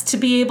rods to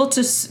be able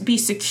to be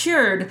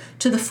secured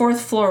to the 4th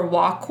floor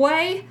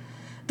walkway,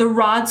 the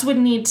rods would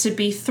need to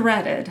be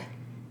threaded,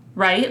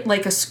 right?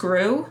 Like a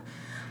screw.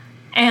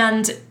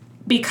 And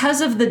because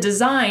of the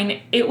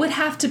design, it would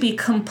have to be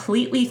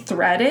completely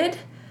threaded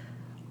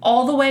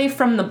all the way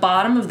from the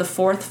bottom of the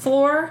 4th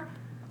floor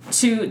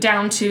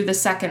down to the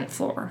 2nd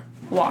floor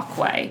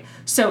walkway.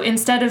 So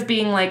instead of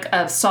being like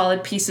a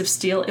solid piece of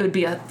steel, it would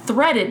be a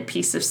threaded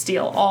piece of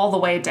steel all the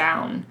way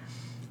down,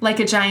 like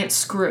a giant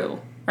screw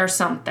or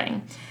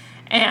something.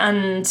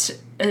 And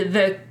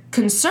the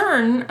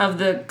concern of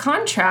the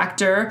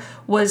contractor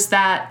was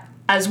that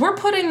as we're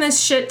putting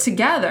this shit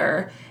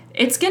together,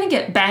 it's going to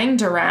get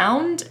banged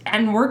around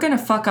and we're going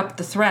to fuck up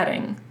the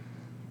threading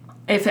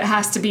if it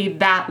has to be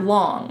that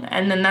long.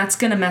 And then that's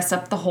going to mess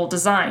up the whole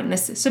design.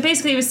 So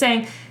basically he was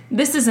saying,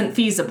 this isn't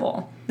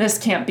feasible. This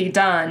can't be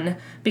done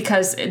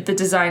because the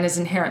design is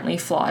inherently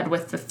flawed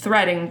with the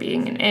threading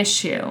being an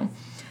issue.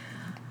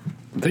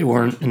 They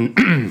weren't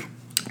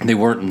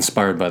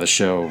inspired by the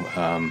show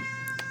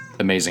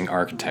Amazing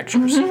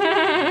Architectures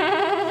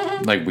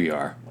like we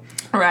are.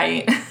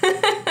 Right.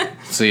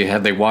 See,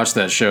 had they watched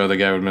that show, the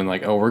guy would have been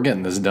like, oh, we're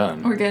getting this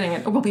done. We're getting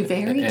it. We'll be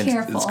very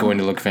careful. It's going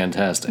to look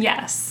fantastic.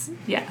 Yes.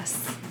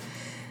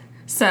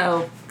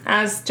 So,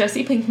 as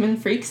Jesse Pinkman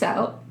freaks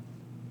out,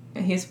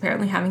 he's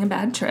apparently having a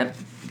bad trip.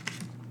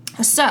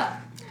 So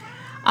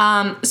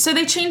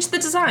they changed the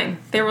design.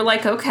 They were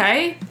like,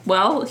 okay,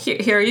 well,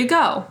 here you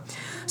go.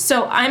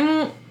 So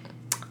I'm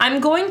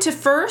going to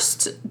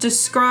first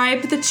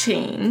describe the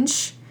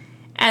change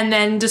and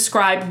then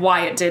describe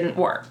why it didn't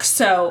work.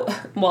 So,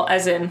 well,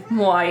 as in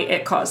why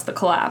it caused the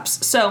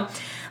collapse. So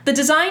the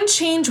design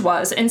change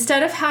was,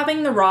 instead of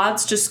having the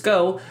rods just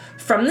go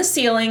from the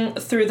ceiling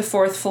through the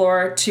 4th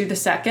floor to the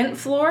 2nd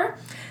floor,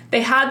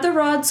 they had the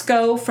rods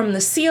go from the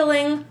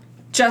ceiling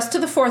just to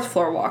the 4th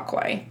floor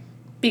walkway,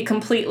 be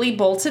completely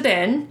bolted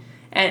in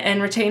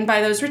and retained by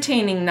those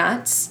retaining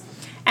nuts.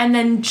 And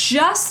then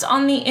just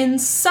on the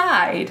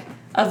inside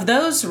of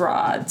those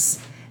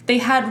rods, they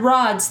had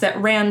rods that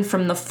ran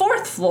from the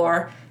 4th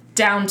floor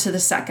down to the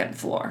 2nd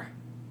floor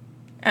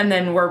and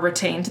then were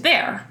retained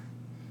there.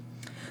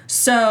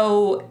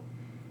 So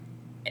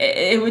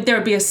there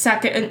would be a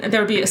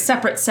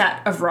separate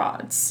set of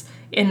rods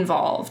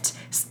involved,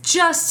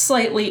 just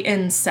slightly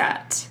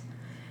inset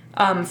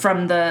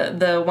from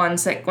the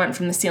ones that went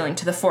from the ceiling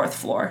to the 4th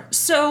floor.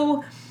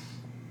 So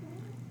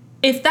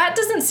if that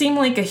doesn't seem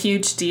like a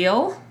huge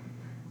deal,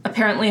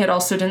 apparently it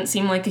also didn't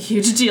seem like a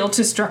huge deal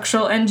to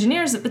structural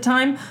engineers at the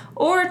time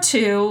or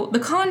to the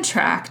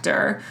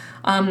contractor.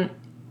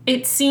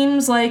 It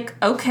seems like,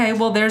 okay,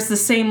 well, there's the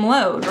same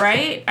load,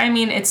 right? I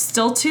mean, it's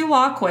still 2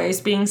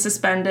 walkways being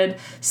suspended,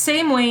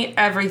 same weight,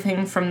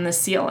 everything from the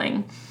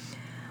ceiling.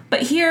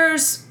 But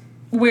here's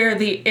where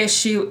the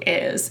issue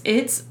is.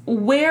 It's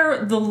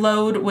where the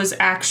load was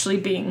actually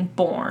being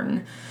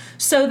borne.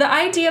 So the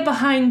idea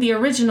behind the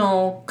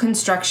original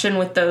construction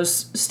with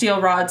those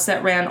steel rods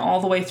that ran all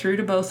the way through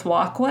to both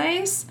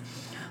walkways,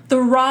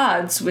 the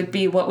rods would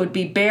be what would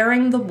be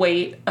bearing the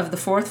weight of the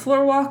 4th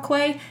floor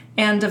walkway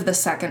and of the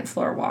 2nd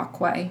floor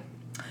walkway.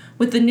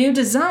 With the new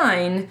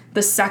design,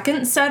 the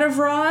second set of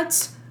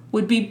rods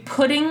would be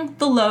putting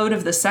the load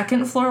of the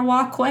 2nd floor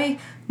walkway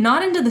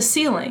not into the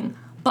ceiling,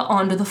 but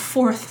onto the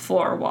 4th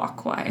floor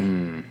walkway.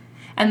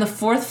 And the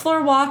 4th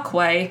floor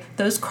walkway,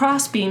 those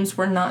cross beams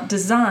were not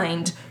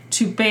designed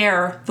to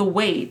bear the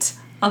weight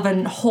of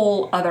a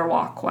whole other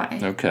walkway.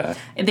 Okay.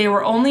 They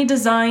were only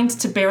designed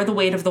to bear the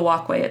weight of the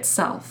walkway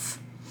itself.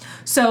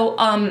 So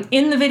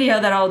in the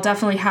video that I'll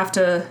definitely have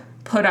to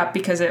put up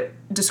because it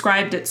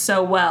described it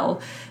so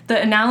well,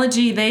 the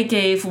analogy they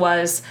gave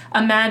was,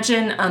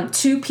 imagine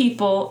 2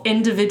 people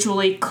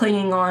individually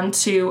clinging on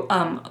to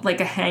like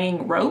a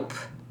hanging rope.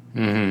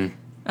 Mm-hmm.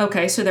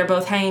 Okay, so they're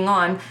both hanging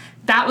on.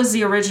 That was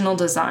the original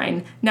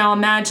design. Now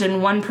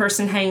imagine one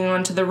person hanging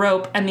onto the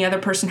rope and the other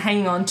person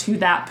hanging on to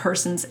that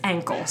person's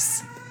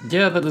ankles.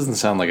 Yeah, that doesn't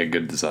sound like a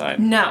good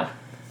design. No.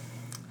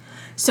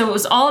 So it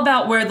was all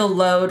about where the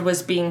load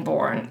was being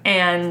borne,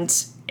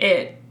 and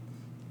it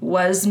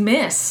was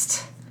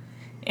missed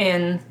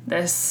in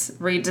this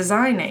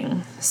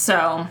redesigning.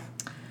 So,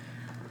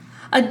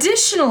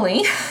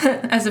 additionally,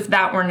 as if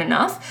that weren't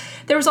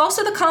enough, there was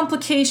also the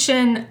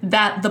complication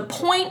that the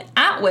point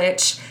at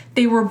which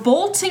They were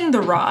bolting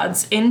the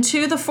rods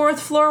into the 4th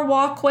floor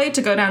walkway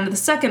to go down to the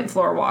 2nd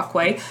floor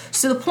walkway.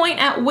 So the point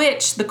at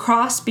which the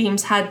cross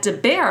beams had to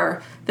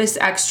bear this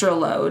extra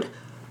load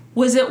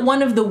was at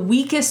one of the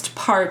weakest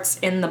parts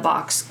in the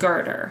box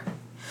girder.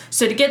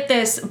 So to get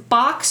this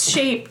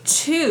box-shaped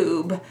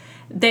tube,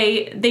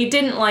 they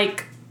didn't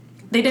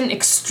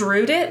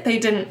extrude it. They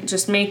didn't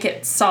just make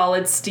it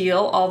solid steel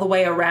all the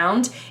way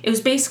around. It was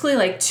basically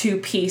like two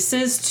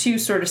pieces, two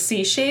sort of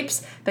C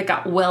shapes that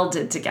got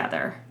welded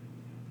together.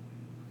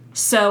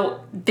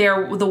 So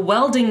the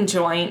welding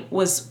joint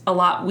was a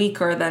lot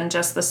weaker than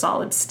just the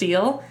solid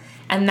steel.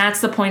 And that's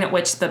the point at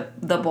which the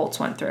bolts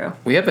went through.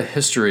 We have a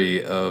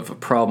history of a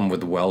problem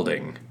with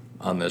welding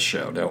on this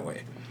show, don't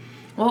we?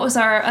 What was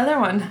our other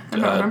one? I'm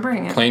not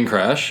remembering it. Plane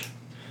crash.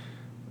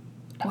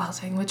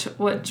 Welding, which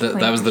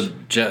that was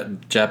the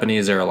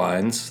Japanese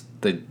Airlines.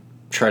 They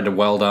tried to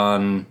weld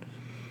on.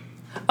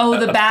 Oh,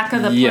 the back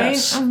of the plane.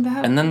 Yes,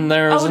 and then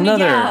there was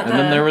another, and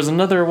then there was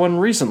another one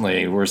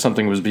recently where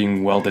something was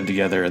being welded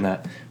together, and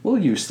that. Will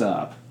you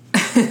stop?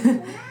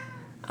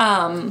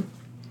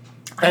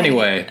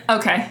 Anyway.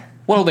 Okay.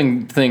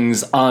 Welding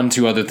things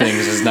onto other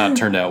things has not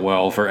turned out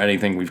well for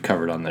anything we've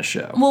covered on this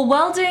show. Well,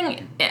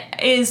 welding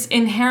is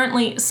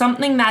inherently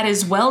something that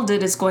is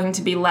welded is going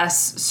to be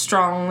less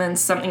strong than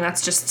something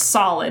that's just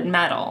solid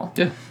metal.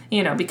 Yeah.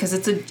 You know, because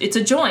it's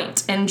a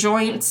joint, and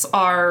joints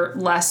are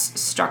less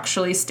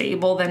structurally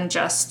stable than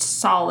just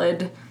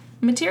solid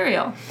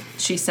material,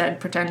 she said,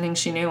 pretending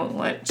she knew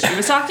what she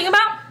was talking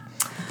about.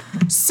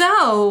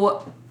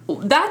 So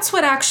that's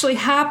what actually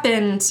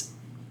happened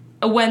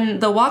when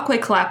the walkway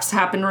collapse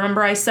happened.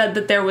 Remember I said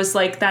that there was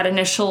like that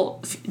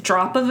initial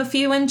drop of a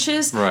few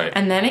inches? Right.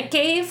 And then it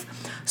gave.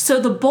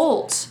 So the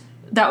bolt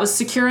that was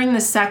securing the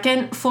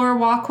 2nd floor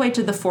walkway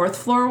to the 4th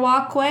floor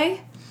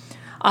walkway,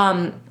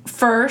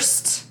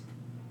 first,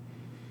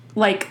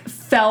 like,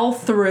 fell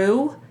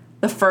through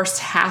the first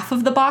half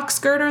of the box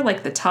girder,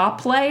 like the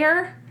top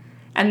layer,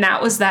 and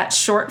that was that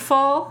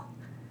shortfall.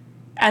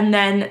 And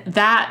then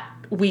that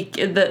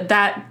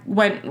that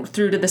went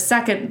through to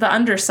the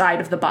underside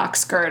of the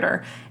box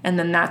girder, and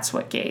then that's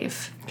what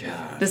gave.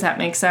 God. Does that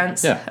make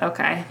sense? Yeah.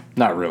 Okay.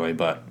 Not really,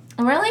 but.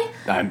 Really?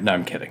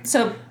 I'm kidding.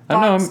 So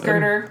box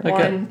girder, okay.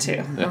 1, 2.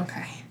 Yeah.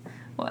 Okay.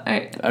 Well,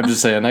 I'm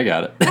just saying I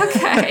got it.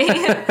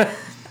 Okay.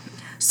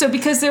 So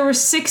because there were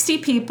 60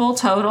 people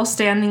total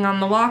standing on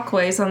the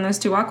walkways, on those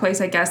two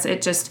walkways, I guess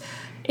it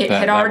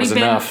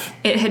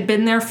had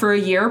been there for a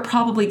year,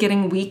 probably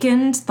getting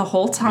weakened the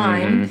whole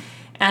time. Mm-hmm.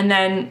 And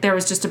then there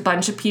was just a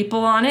bunch of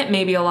people on it,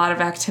 maybe a lot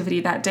of activity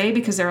that day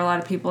because there were a lot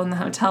of people in the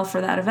hotel for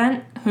that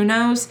event. Who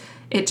knows?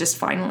 It just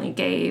finally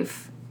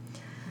gave.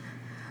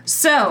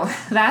 So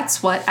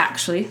that's what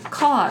actually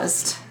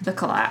caused the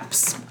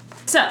collapse.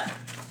 So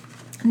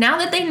now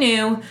that they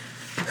knew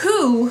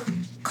who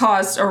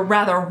caused, or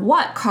rather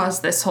what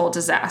caused this whole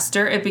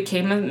disaster, it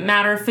became a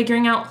matter of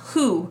figuring out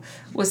who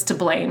was to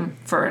blame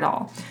for it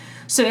all.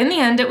 So in the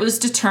end, it was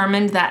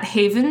determined that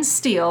Haven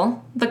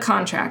Steel, the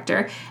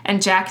contractor,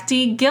 and Jack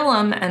D.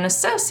 Gillum and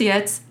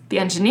Associates, the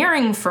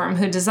engineering firm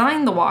who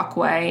designed the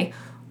walkway,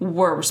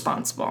 were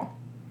responsible.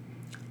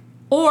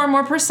 Or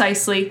more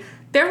precisely,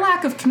 their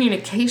lack of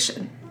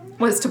communication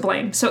was to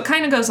blame. So it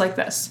kind of goes like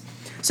this.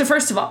 So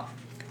first of all,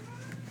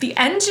 the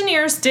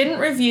engineers didn't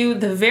review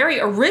the very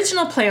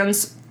original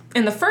plans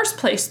in the first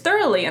place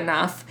thoroughly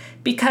enough,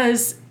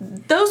 because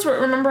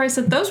remember I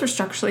said those were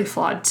structurally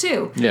flawed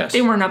too. Yes.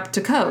 They weren't up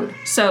to code.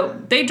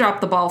 So they dropped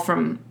the ball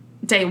from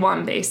day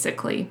one,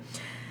 basically.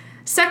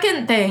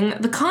 Second thing,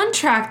 the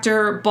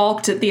contractor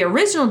balked at the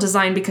original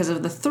design because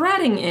of the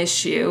threading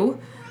issue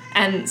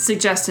and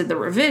suggested the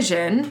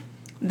revision.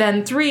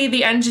 Then 3,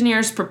 the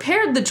engineers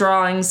prepared the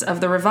drawings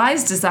of the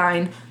revised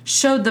design,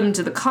 showed them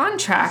to the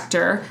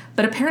contractor,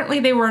 but apparently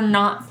they were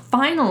not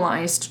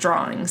finalized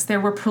drawings. They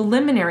were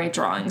preliminary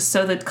drawings,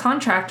 so the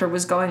contractor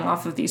was going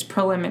off of these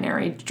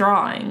preliminary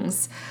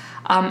drawings,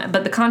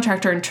 but the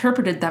contractor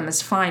interpreted them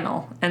as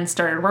final and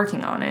started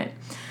working on it.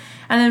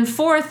 And then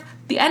 4th,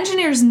 the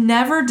engineers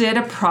never did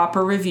a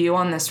proper review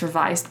on this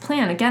revised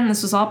plan. Again,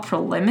 this was all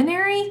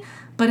preliminary,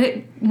 but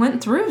it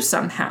went through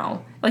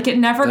somehow. Like, it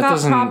never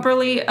got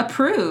properly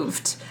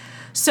approved.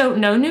 So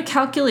no new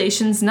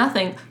calculations,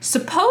 nothing.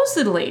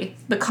 Supposedly,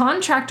 the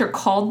contractor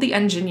called the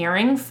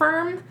engineering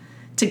firm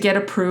to get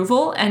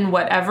approval, and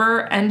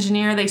whatever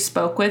engineer they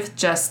spoke with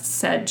just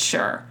said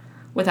sure,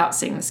 without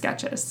seeing the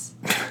sketches.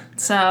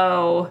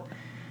 So,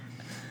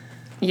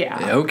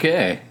 yeah.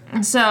 Okay.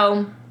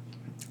 So,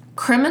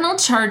 criminal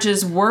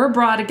charges were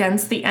brought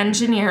against the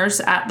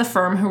engineers at the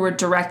firm who were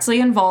directly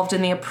involved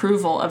in the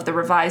approval of the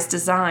revised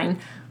design,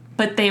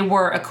 but they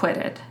were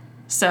acquitted.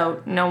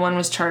 So no one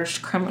was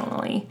charged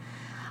criminally.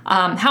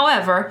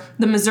 However,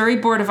 the Missouri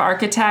Board of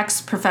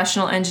Architects,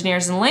 Professional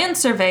Engineers, and Land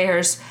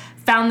Surveyors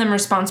found them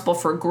responsible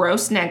for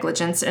gross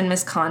negligence and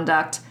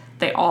misconduct.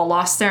 They all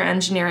lost their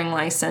engineering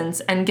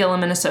license, and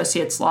Gillum and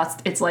Associates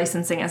lost its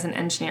licensing as an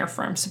engineer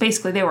firm. So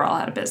basically, they were all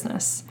out of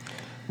business.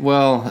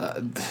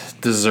 Well,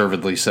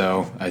 deservedly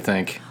so, I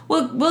think.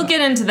 We'll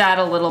get into that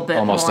a little bit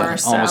Almost more.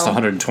 almost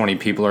 120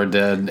 people are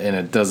dead, and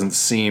it doesn't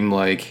seem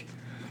like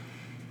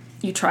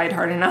you tried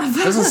hard enough.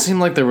 it doesn't seem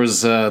like there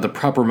was the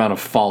proper amount of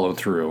follow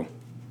through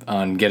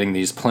on getting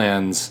these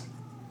plans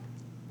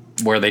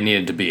where they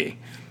needed to be.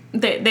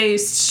 They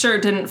sure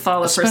didn't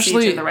follow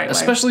procedure the right way.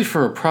 Especially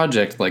for a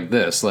project like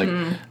this. Like,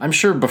 I'm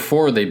sure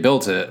before they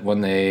built it,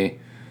 when they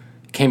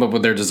came up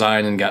with their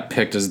design and got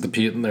picked as the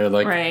people, they're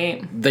like,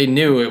 right. They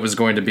knew it was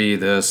going to be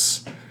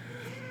this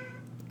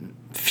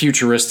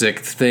futuristic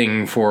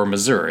thing for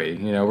Missouri.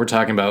 You know, we're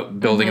talking about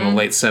building in the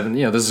late 70s.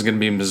 You know, this is going to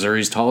be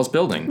Missouri's tallest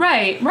building.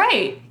 Right.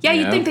 Yeah,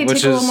 you'd think they'd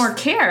take a little more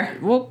care.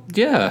 Well,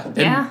 yeah.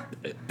 Yeah.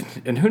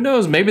 And who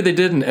knows, maybe they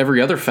did in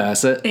every other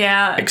facet.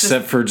 Yeah.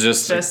 Except for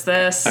just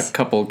this. A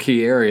couple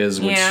key areas.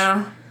 Which,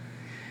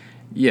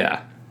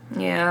 Yeah.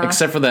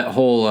 Except for that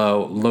whole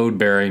load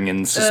bearing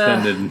and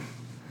suspended.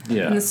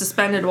 Yeah. And the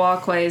suspended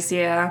walkways,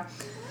 yeah.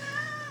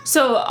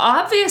 So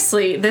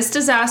obviously, this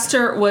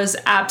disaster was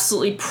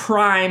absolutely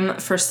prime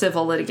for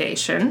civil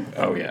litigation.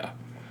 Oh, yeah.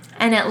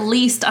 And at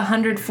least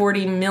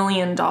 $140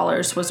 million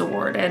was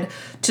awarded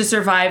to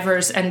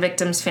survivors and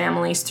victims'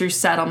 families through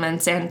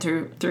settlements and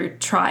through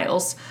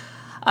trials.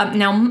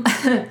 Now,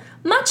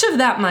 much of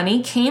that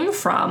money came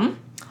from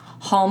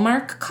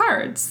Hallmark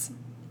cards.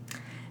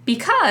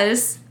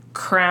 Because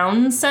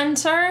Crown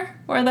Center,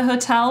 where the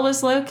hotel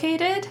was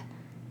located,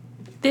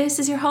 this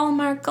is your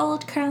Hallmark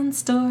Gold Crown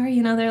store.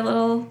 You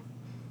know,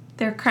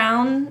 their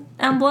crown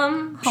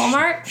emblem,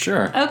 Hallmark?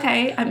 Sure.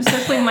 Okay, I'm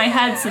circling my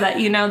head so that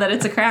you know that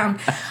it's a crown.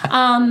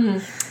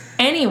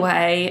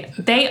 Anyway,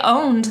 they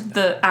owned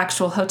the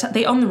actual hotel.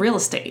 They owned the real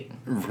estate.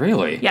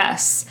 Really?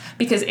 Yes.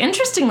 Because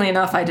interestingly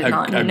enough, I did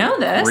not know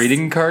this. A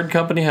greeting card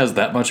company has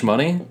that much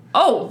money?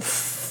 Oh,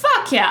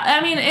 fuck yeah.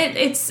 I mean,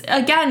 it's,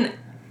 again,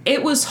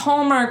 it was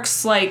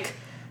Hallmark's, like,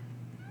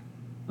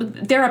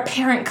 they're a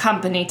parent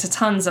company to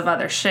tons of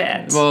other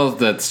shit. Well,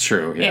 that's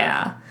true.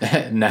 Yeah.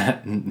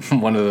 Not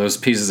one of those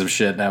pieces of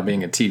shit now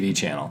being a TV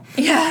channel.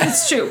 Yeah,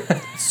 it's true.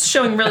 It's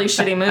showing really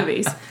shitty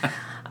movies.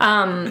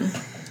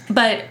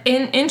 But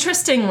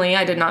interestingly,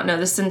 I did not know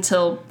this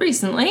until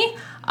recently.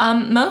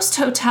 Most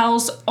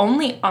hotels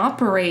only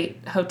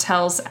operate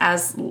hotels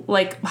as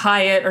like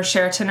Hyatt or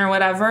Sheraton or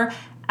whatever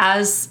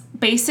as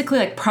basically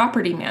like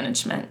property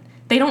management.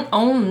 They don't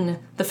own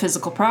the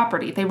physical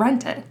property. They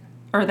rent it.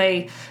 Or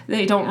they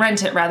don't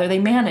rent it, rather, they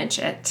manage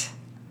it.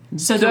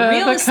 So the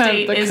real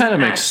estate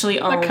isn't actually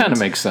owned. That kind of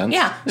makes sense.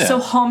 Yeah. So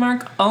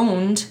Hallmark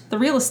owned the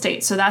real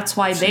estate, so that's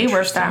why they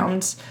were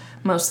found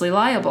mostly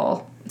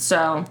liable.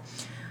 So,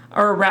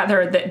 or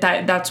rather,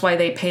 that's why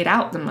they paid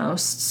out the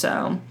most.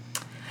 So,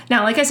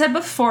 now, like I said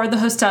before, the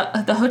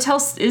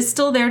hotel is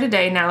still there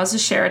today. Now as a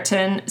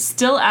Sheraton,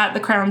 still at the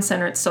Crown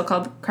Center. It's still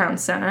called the Crown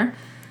Center.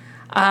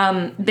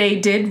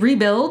 They did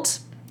rebuild.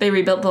 They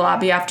rebuilt the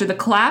lobby after the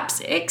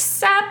collapse,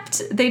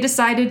 except they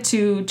decided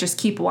to just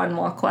keep one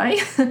walkway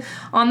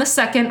on the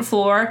second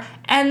floor,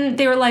 and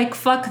they were like,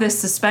 fuck this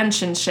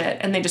suspension shit,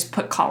 and they just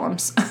put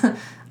columns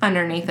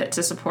underneath it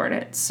to support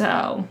it.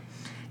 So,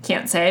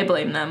 can't say I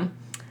blame them.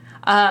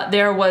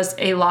 There was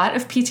a lot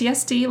of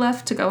PTSD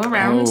left to go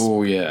around.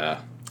 Oh, yeah.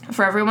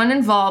 For everyone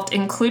involved,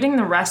 including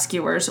the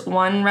rescuers.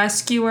 One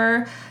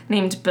rescuer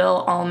named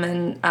Bill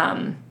Allman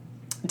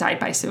died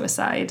by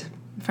suicide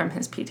from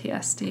his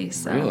PTSD.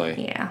 So,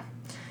 really? Yeah.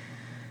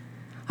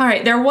 All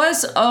right, there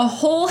was a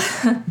whole...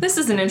 this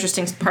is an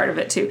interesting part of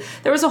it, too.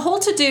 There was a whole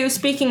to-do,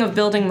 speaking of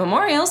building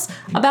memorials,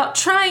 about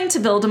trying to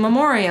build a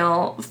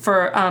memorial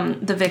for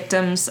the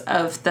victims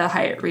of the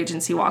Hyatt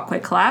Regency walkway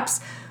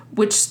collapse,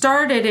 which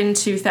started in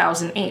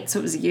 2008, so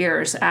it was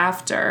years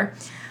after.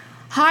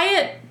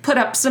 Hyatt put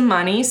up some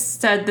money,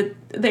 said that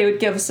they would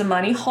give some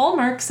money.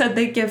 Hallmark said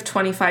they'd give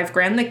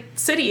 $25,000. The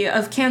city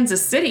of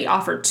Kansas City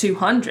offered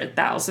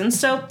 $200,000,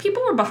 so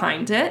people were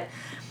behind it.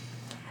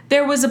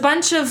 There was a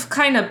bunch of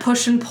kind of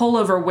push and pull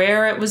over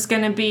where it was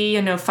going to be,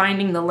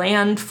 finding the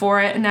land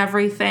for it and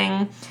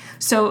everything.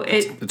 So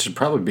it should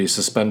probably be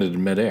suspended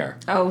in midair.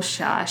 Oh,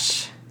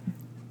 shush.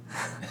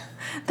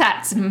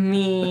 That's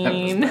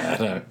mean. That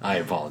was bad. I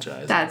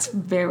apologize. That's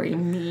very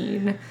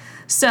mean.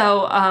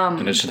 So,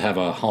 and it should have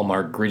a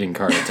Hallmark greeting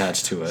card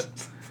attached to it.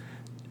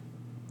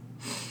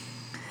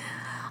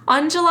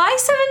 On July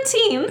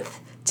 17th,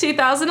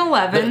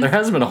 2011... There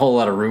hasn't been a whole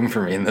lot of room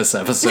for me in this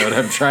episode.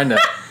 I'm trying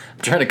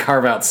to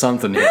carve out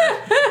something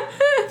here.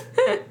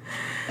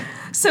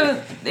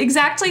 So,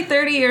 exactly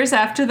 30 years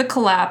after the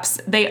collapse,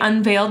 they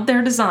unveiled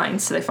their design.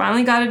 So they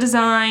finally got a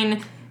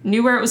design,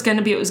 knew where it was going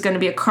to be. It was going to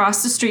be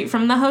across the street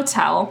from the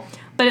hotel.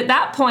 But at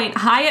that point,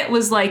 Hyatt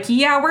was like,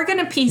 yeah, we're going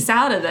to piece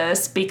out of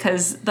this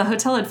because the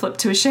hotel had flipped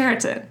to a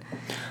Sheraton.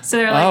 So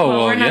they're like,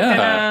 we're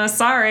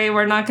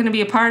not going to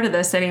be a part of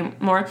this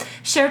anymore.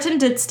 Sheraton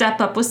did step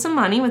up with some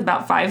money, with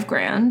about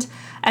 $5,000.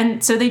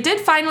 And so they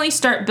did finally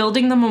start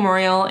building the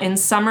memorial in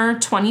summer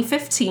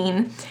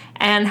 2015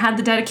 and had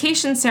the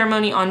dedication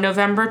ceremony on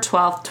November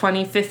 12th,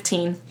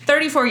 2015,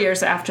 34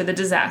 years after the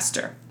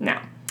disaster.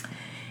 Now,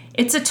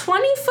 it's a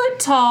 20-foot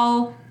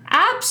tall,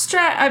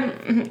 abstract...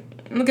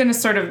 I'm going to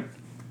sort of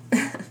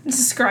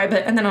describe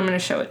it, and then I'm going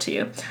to show it to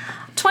you.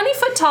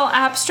 20-foot tall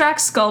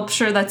abstract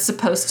sculpture that's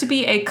supposed to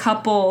be a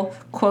couple,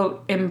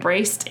 quote,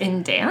 embraced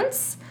in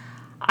dance.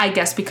 I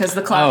guess because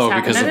the collapse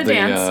happened at a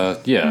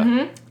dance. Yeah.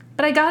 Mm-hmm.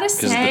 But I gotta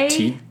say... Because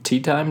the tea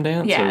time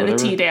dance? Yeah, the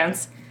tea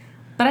dance.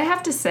 But I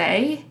have to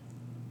say,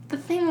 the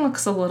thing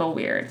looks a little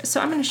weird. So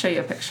I'm going to show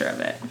you a picture of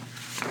it.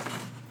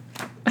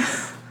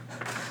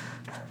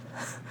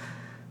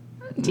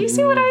 Do you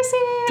see what I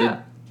see?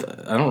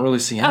 I don't really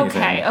see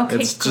anything. Okay,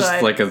 it's good.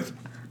 Just like a...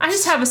 I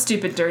just have a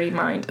stupid, dirty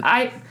mind.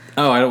 I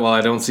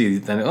don't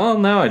see... Oh,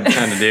 no, I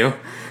kind of do.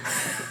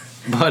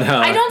 But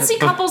I don't see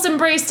couples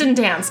embraced in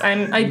dance.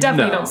 I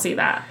definitely don't see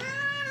that.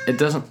 It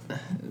doesn't...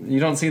 You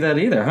don't see that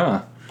either,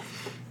 huh?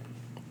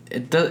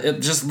 It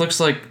just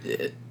looks like...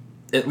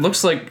 It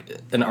looks like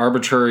an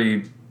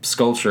arbitrary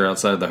sculpture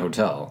outside the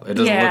hotel. It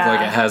doesn't look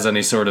like it has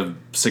any sort of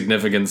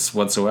significance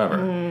whatsoever.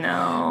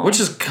 No. Which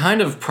is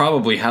kind of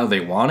probably how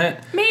they want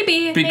it.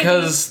 Maybe.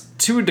 Because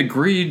to a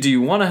degree, do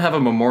you want to have a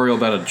memorial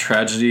about a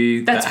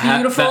tragedy that's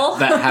beautiful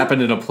that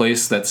happened in a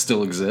place that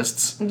still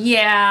exists?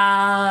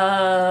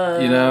 Yeah.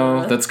 You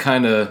know, that's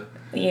kind of...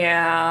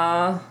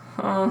 Yeah.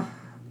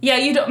 Yeah,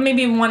 you don't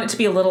maybe want it to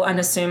be a little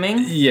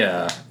unassuming.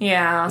 Yeah.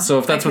 Yeah. So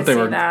if that's what they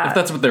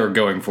were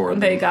going for,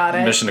 they got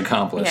it. Mission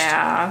accomplished.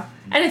 Yeah.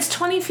 And it's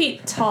 20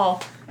 feet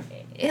tall.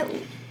 It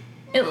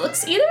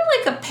looks either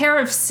like a pair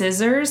of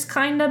scissors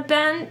kind of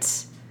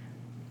bent.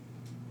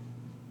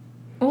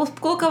 We'll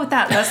go with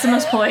that. That's the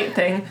most polite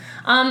thing.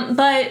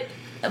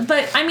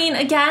 But I mean,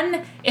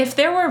 again, if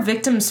there were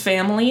victims'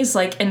 families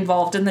like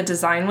involved in the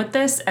design with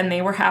this and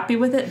they were happy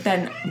with it,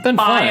 then by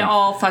fine.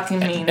 all fucking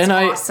means, and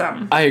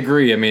awesome. I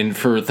agree. I mean,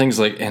 for things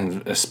like,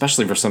 and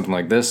especially for something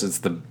like this, it's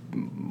the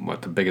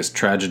biggest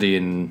tragedy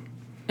in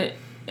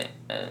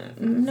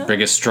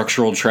biggest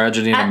structural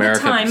tragedy in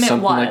America. At the time,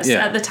 it was. Like,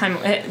 At the time,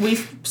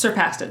 we've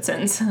surpassed it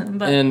since.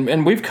 But.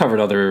 And we've covered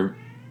other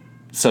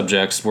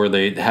subjects where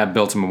they have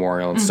built a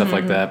memorial and stuff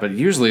like that, but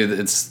usually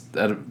it's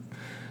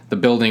the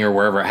building or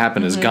wherever it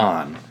happened is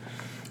gone.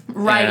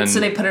 Right, and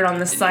so they put it on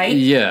the site.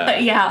 Yeah.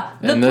 But yeah,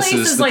 the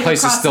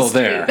place is still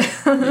there.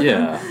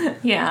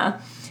 Yeah.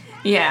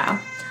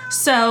 Yeah.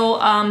 So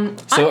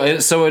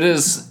it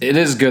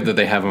is good that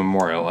they have a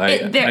memorial.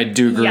 I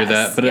do agree with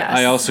that, but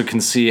I also can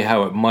see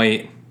how it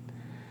might,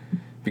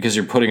 because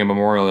you're putting a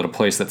memorial at a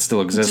place that still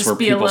exists where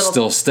people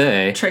still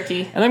stay.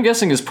 Tricky. And I'm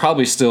guessing is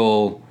probably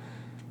still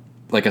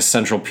like a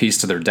central piece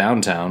to their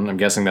downtown. I'm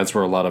guessing that's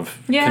where a lot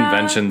of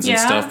conventions and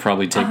stuff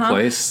probably take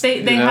place.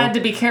 They had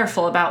to be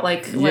careful about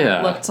like what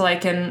it looked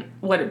like and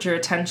what it drew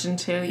attention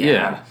to.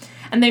 Yeah.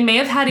 And they may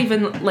have had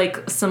even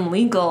like some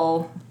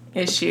legal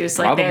issues.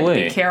 Like they had to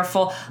be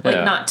careful,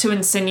 like not to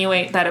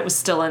insinuate that it was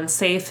still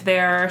unsafe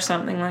there or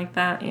something like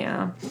that.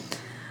 Yeah.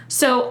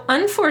 So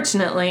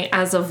unfortunately,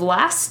 as of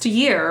last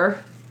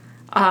year,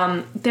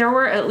 there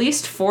were at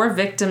least 4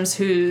 victims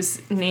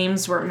whose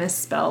names were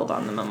misspelled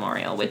on the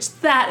memorial, which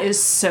that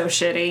is so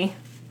shitty.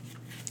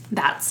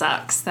 That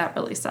sucks. That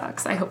really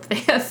sucks. I hope they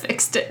have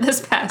fixed it this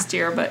past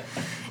year, but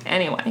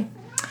anyway.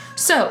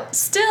 So,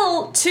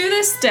 still to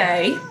this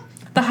day,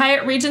 the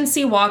Hyatt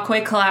Regency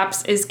walkway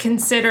collapse is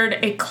considered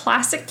a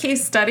classic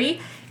case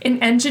study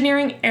in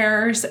engineering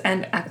errors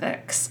and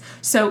ethics.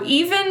 So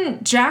even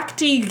Jack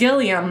D.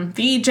 Gilliam,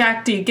 the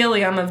Jack D.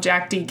 Gilliam of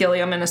Jack D.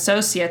 Gilliam and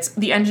Associates,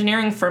 the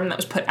engineering firm that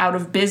was put out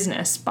of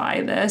business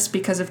by this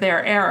because of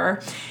their error,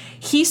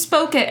 he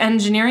spoke at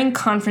engineering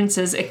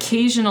conferences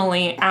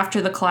occasionally after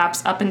the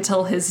collapse up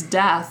until his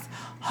death,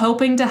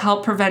 hoping to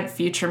help prevent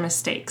future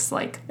mistakes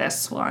like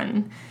this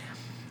one.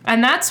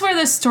 And that's where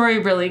this story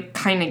really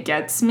kind of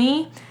gets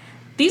me.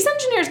 These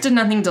engineers did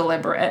nothing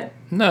deliberate.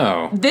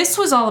 No. This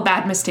was all a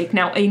bad mistake.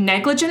 Now, a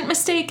negligent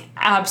mistake?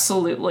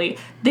 Absolutely.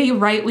 They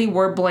rightly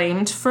were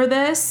blamed for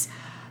this.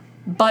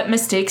 But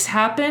mistakes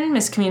happen.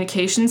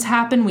 Miscommunications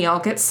happen. We all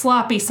get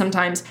sloppy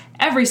sometimes.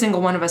 Every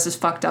single one of us is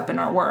fucked up in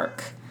our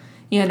work.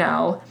 You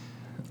know?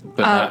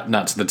 But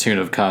not to the tune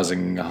of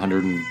causing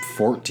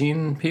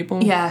 114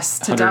 people? Yes,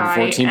 to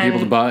 114 die.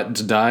 people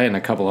to die and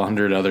a couple of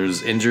hundred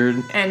others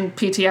injured. And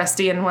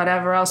PTSD and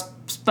whatever else.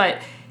 But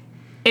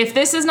if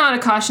this is not a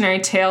cautionary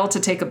tale to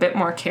take a bit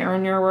more care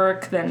in your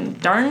work, then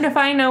darned if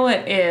I know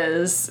it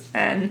is.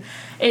 And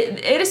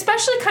it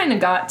especially kind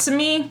of got to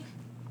me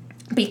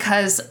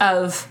because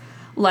of,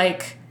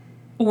 like,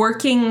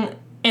 working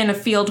in a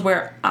field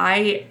where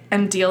I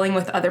am dealing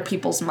with other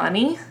people's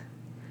money.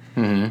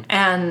 Mm-hmm.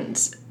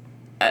 And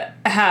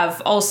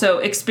have also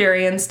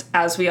experienced,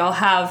 as we all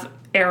have,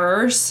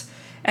 errors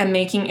and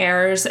making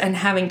errors and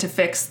having to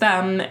fix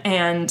them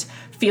and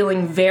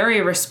feeling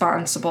very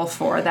responsible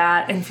for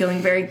that and feeling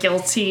very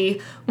guilty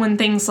when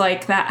things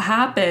like that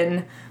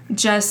happen.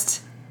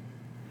 Just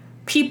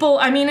people,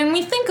 I mean, and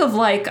we think of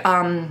like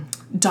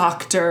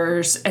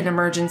doctors and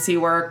emergency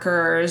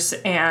workers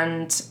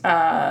and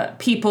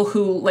people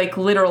who like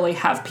literally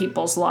have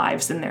people's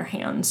lives in their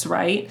hands,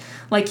 right?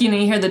 Like, you know,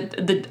 you hear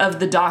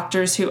the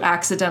doctors who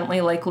accidentally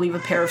like leave a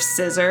pair of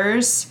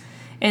scissors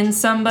in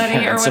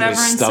somebody or whatever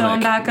and sew them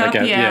back up.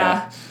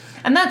 Yeah.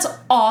 And that's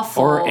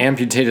awful. Or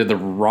amputated the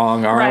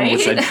wrong arm, Right?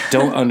 which I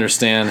don't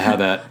understand how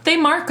that... They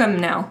mark them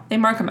now. They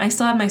mark them. I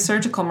still have my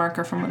surgical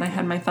marker from when I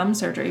had my thumb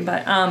surgery,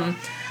 but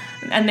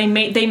and they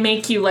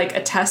make you like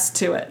attest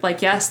to it.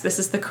 Like, yes, this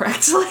is the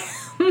correct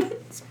limb.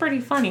 It's pretty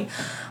funny,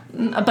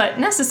 but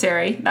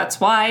necessary.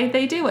 That's why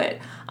they do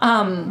it.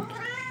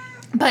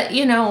 But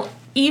you know,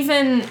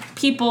 even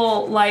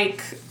people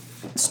like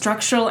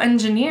structural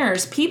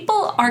engineers,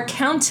 people are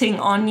counting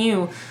on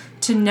you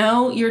to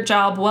know your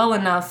job well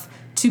enough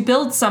to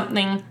build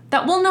something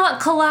that will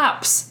not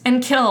collapse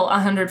and kill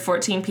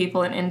 114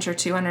 people and injure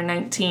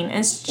 219.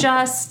 It's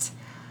just,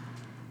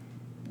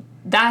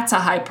 that's a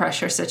high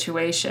pressure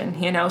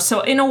situation, you know?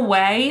 So in a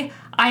way,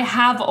 I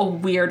have a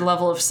weird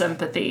level of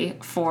sympathy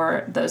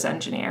for those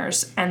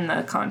engineers and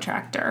the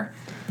contractor.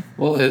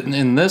 Well,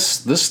 in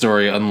this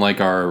story,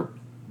 unlike our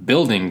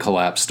building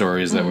collapse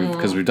stories that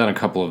because we've done a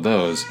couple of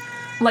those.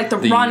 Like the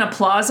Rana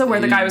Plaza where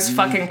the guy was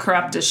fucking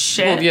corrupt as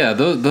shit. Well, yeah,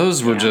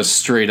 those were just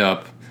straight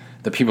up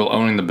the people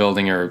owning the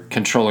building or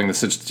controlling the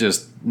situation,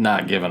 just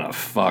not giving a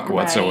fuck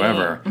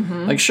whatsoever.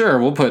 Mm-hmm. Like, sure,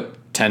 we'll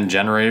put 10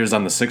 generators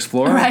on the 6th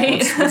floor.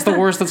 Right. What's the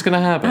worst that's going to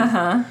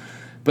happen?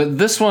 But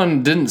this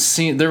one didn't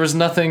seem... There was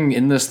nothing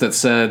in this that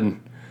said...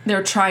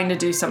 They're trying to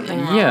do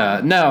something wrong.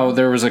 Yeah, no,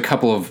 there was a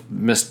couple of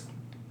missed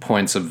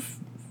points of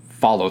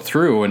follow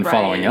through and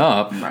following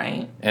up.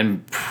 Right.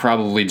 And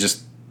probably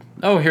just,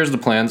 oh, here's the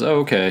plans. Oh,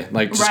 okay.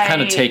 Like, just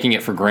kind of taking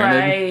it for granted.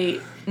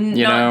 Right.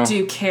 You not know?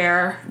 due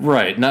care.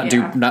 Right. Not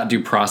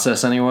due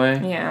process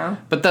anyway. Yeah.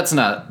 But that's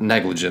not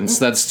negligence.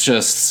 That's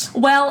just...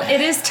 Well, it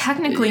is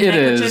technically It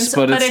negligence, is,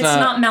 but it's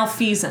not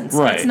malfeasance.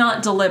 Right. It's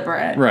not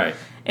deliberate. Right.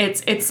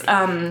 It's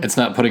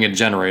not putting a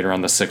generator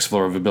on the 6th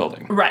floor of a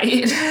building.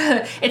 Right.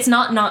 It's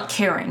not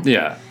caring.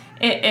 Yeah.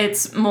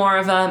 It's more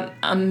of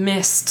a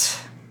missed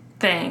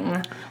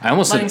thing. I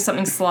almost letting said,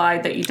 something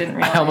slide that you didn't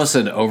realize. I almost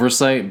said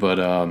oversight, but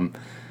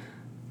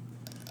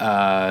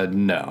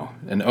no.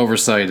 An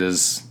oversight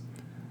is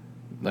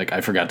like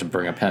I forgot to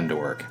bring a pen to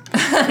work.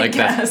 Like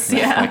yes,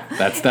 yeah.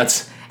 Like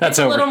that's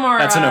a little more,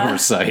 that's an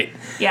oversight.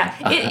 Yeah,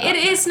 it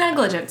is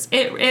negligence.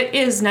 It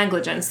is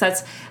negligence.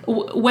 That's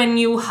when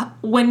you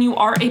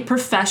are a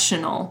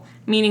professional,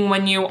 meaning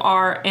when you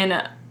are in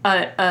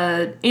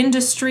a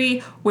industry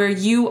where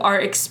you are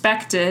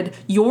expected,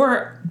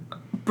 your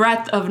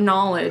breadth of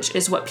knowledge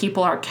is what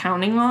people are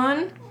counting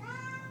on,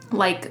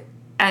 like,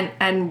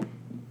 and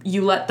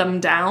you let them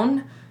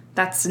down.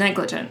 That's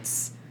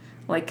negligence.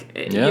 Like,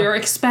 you're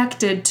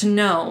expected to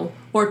know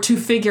or to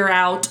figure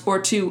out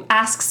or to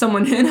ask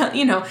someone,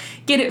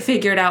 get it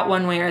figured out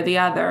one way or the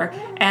other.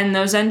 And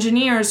those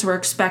engineers were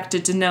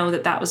expected to know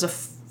that was a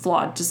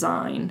flawed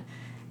design.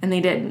 And they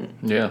didn't.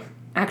 Yeah.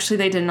 Actually,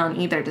 they didn't on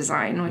either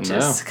design, which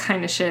is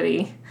kind of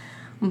shitty.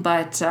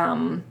 But,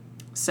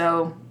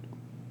 so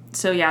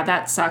yeah,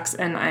 that sucks.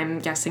 And I'm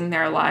guessing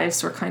their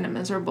lives were kind of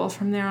miserable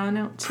from there on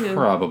out, too.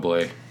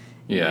 Probably.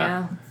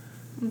 Yeah.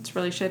 It's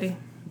really shitty.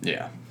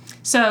 Yeah.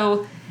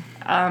 So,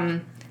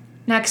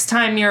 next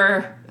time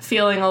you're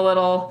feeling a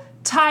little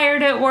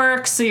tired at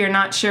work, so you're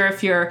not sure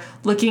if you're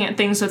looking at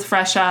things with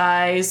fresh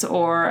eyes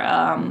or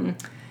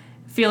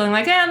feeling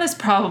like, this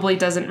probably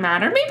doesn't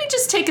matter, maybe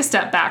just take a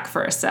step back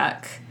for a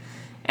sec.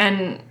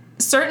 And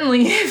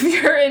certainly if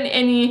you're in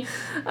any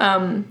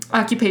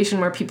occupation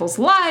where people's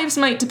lives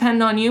might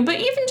depend on you, but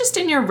even just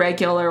in your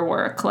regular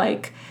work,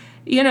 like,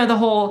 the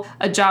whole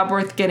a job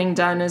worth getting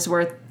done is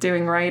worth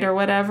doing right or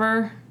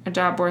whatever. A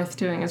job worth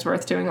doing is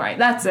worth doing right.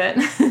 That's it.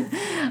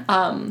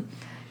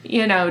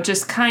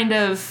 Just kind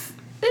of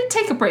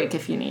take a break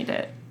if you need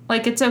it.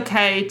 Like, it's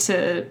okay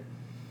to...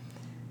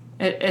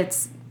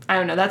 It's I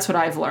don't know, that's what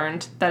I've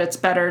learned. That it's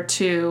better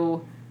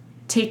to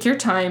take your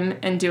time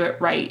and do it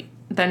right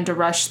than to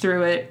rush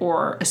through it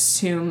or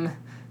assume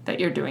that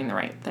you're doing the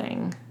right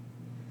thing.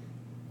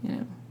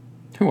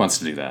 Who wants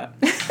to do that?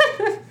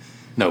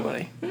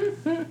 Nobody.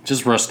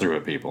 Just rush through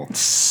it, people.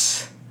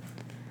 So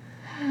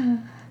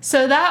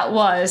that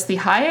was the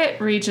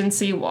Hyatt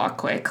Regency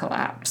walkway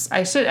collapse.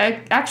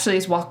 Actually,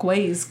 it's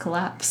walkways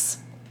collapse.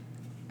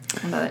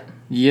 But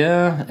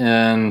yeah,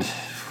 and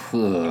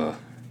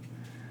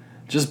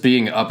just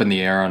being up in the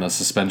air on a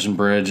suspension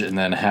bridge and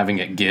then having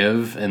it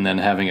give and then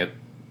having it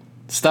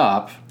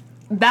stop.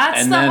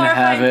 That's the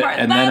horrifying part.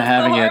 And then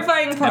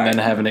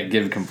having it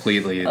give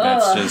completely.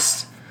 That's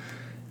just,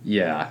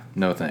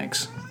 no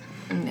thanks.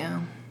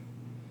 No.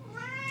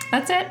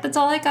 That's it. That's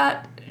all I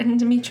got. And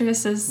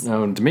Demetrius's.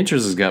 No,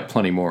 Demetrius has got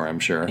plenty more, I'm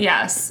sure.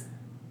 Yes.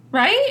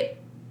 Right?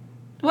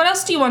 What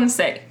else do you want to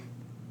say?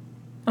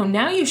 Oh,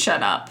 now you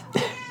shut up.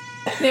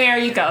 There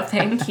you go.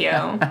 Thank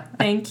you.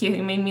 Thank you.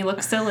 You made me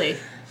look silly.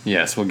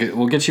 Yes,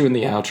 we'll get you in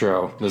the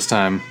outro this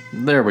time.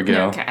 There we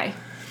go. Okay.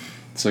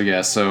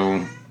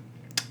 So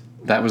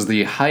that was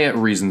the Hyatt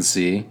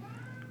Regency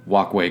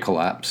walkway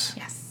collapse.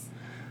 Yes.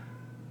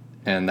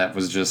 And that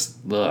was just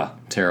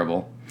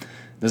terrible.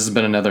 This has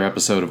been another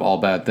episode of All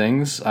Bad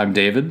Things. I'm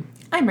David.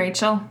 I'm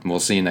Rachel. We'll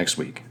see you next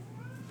week.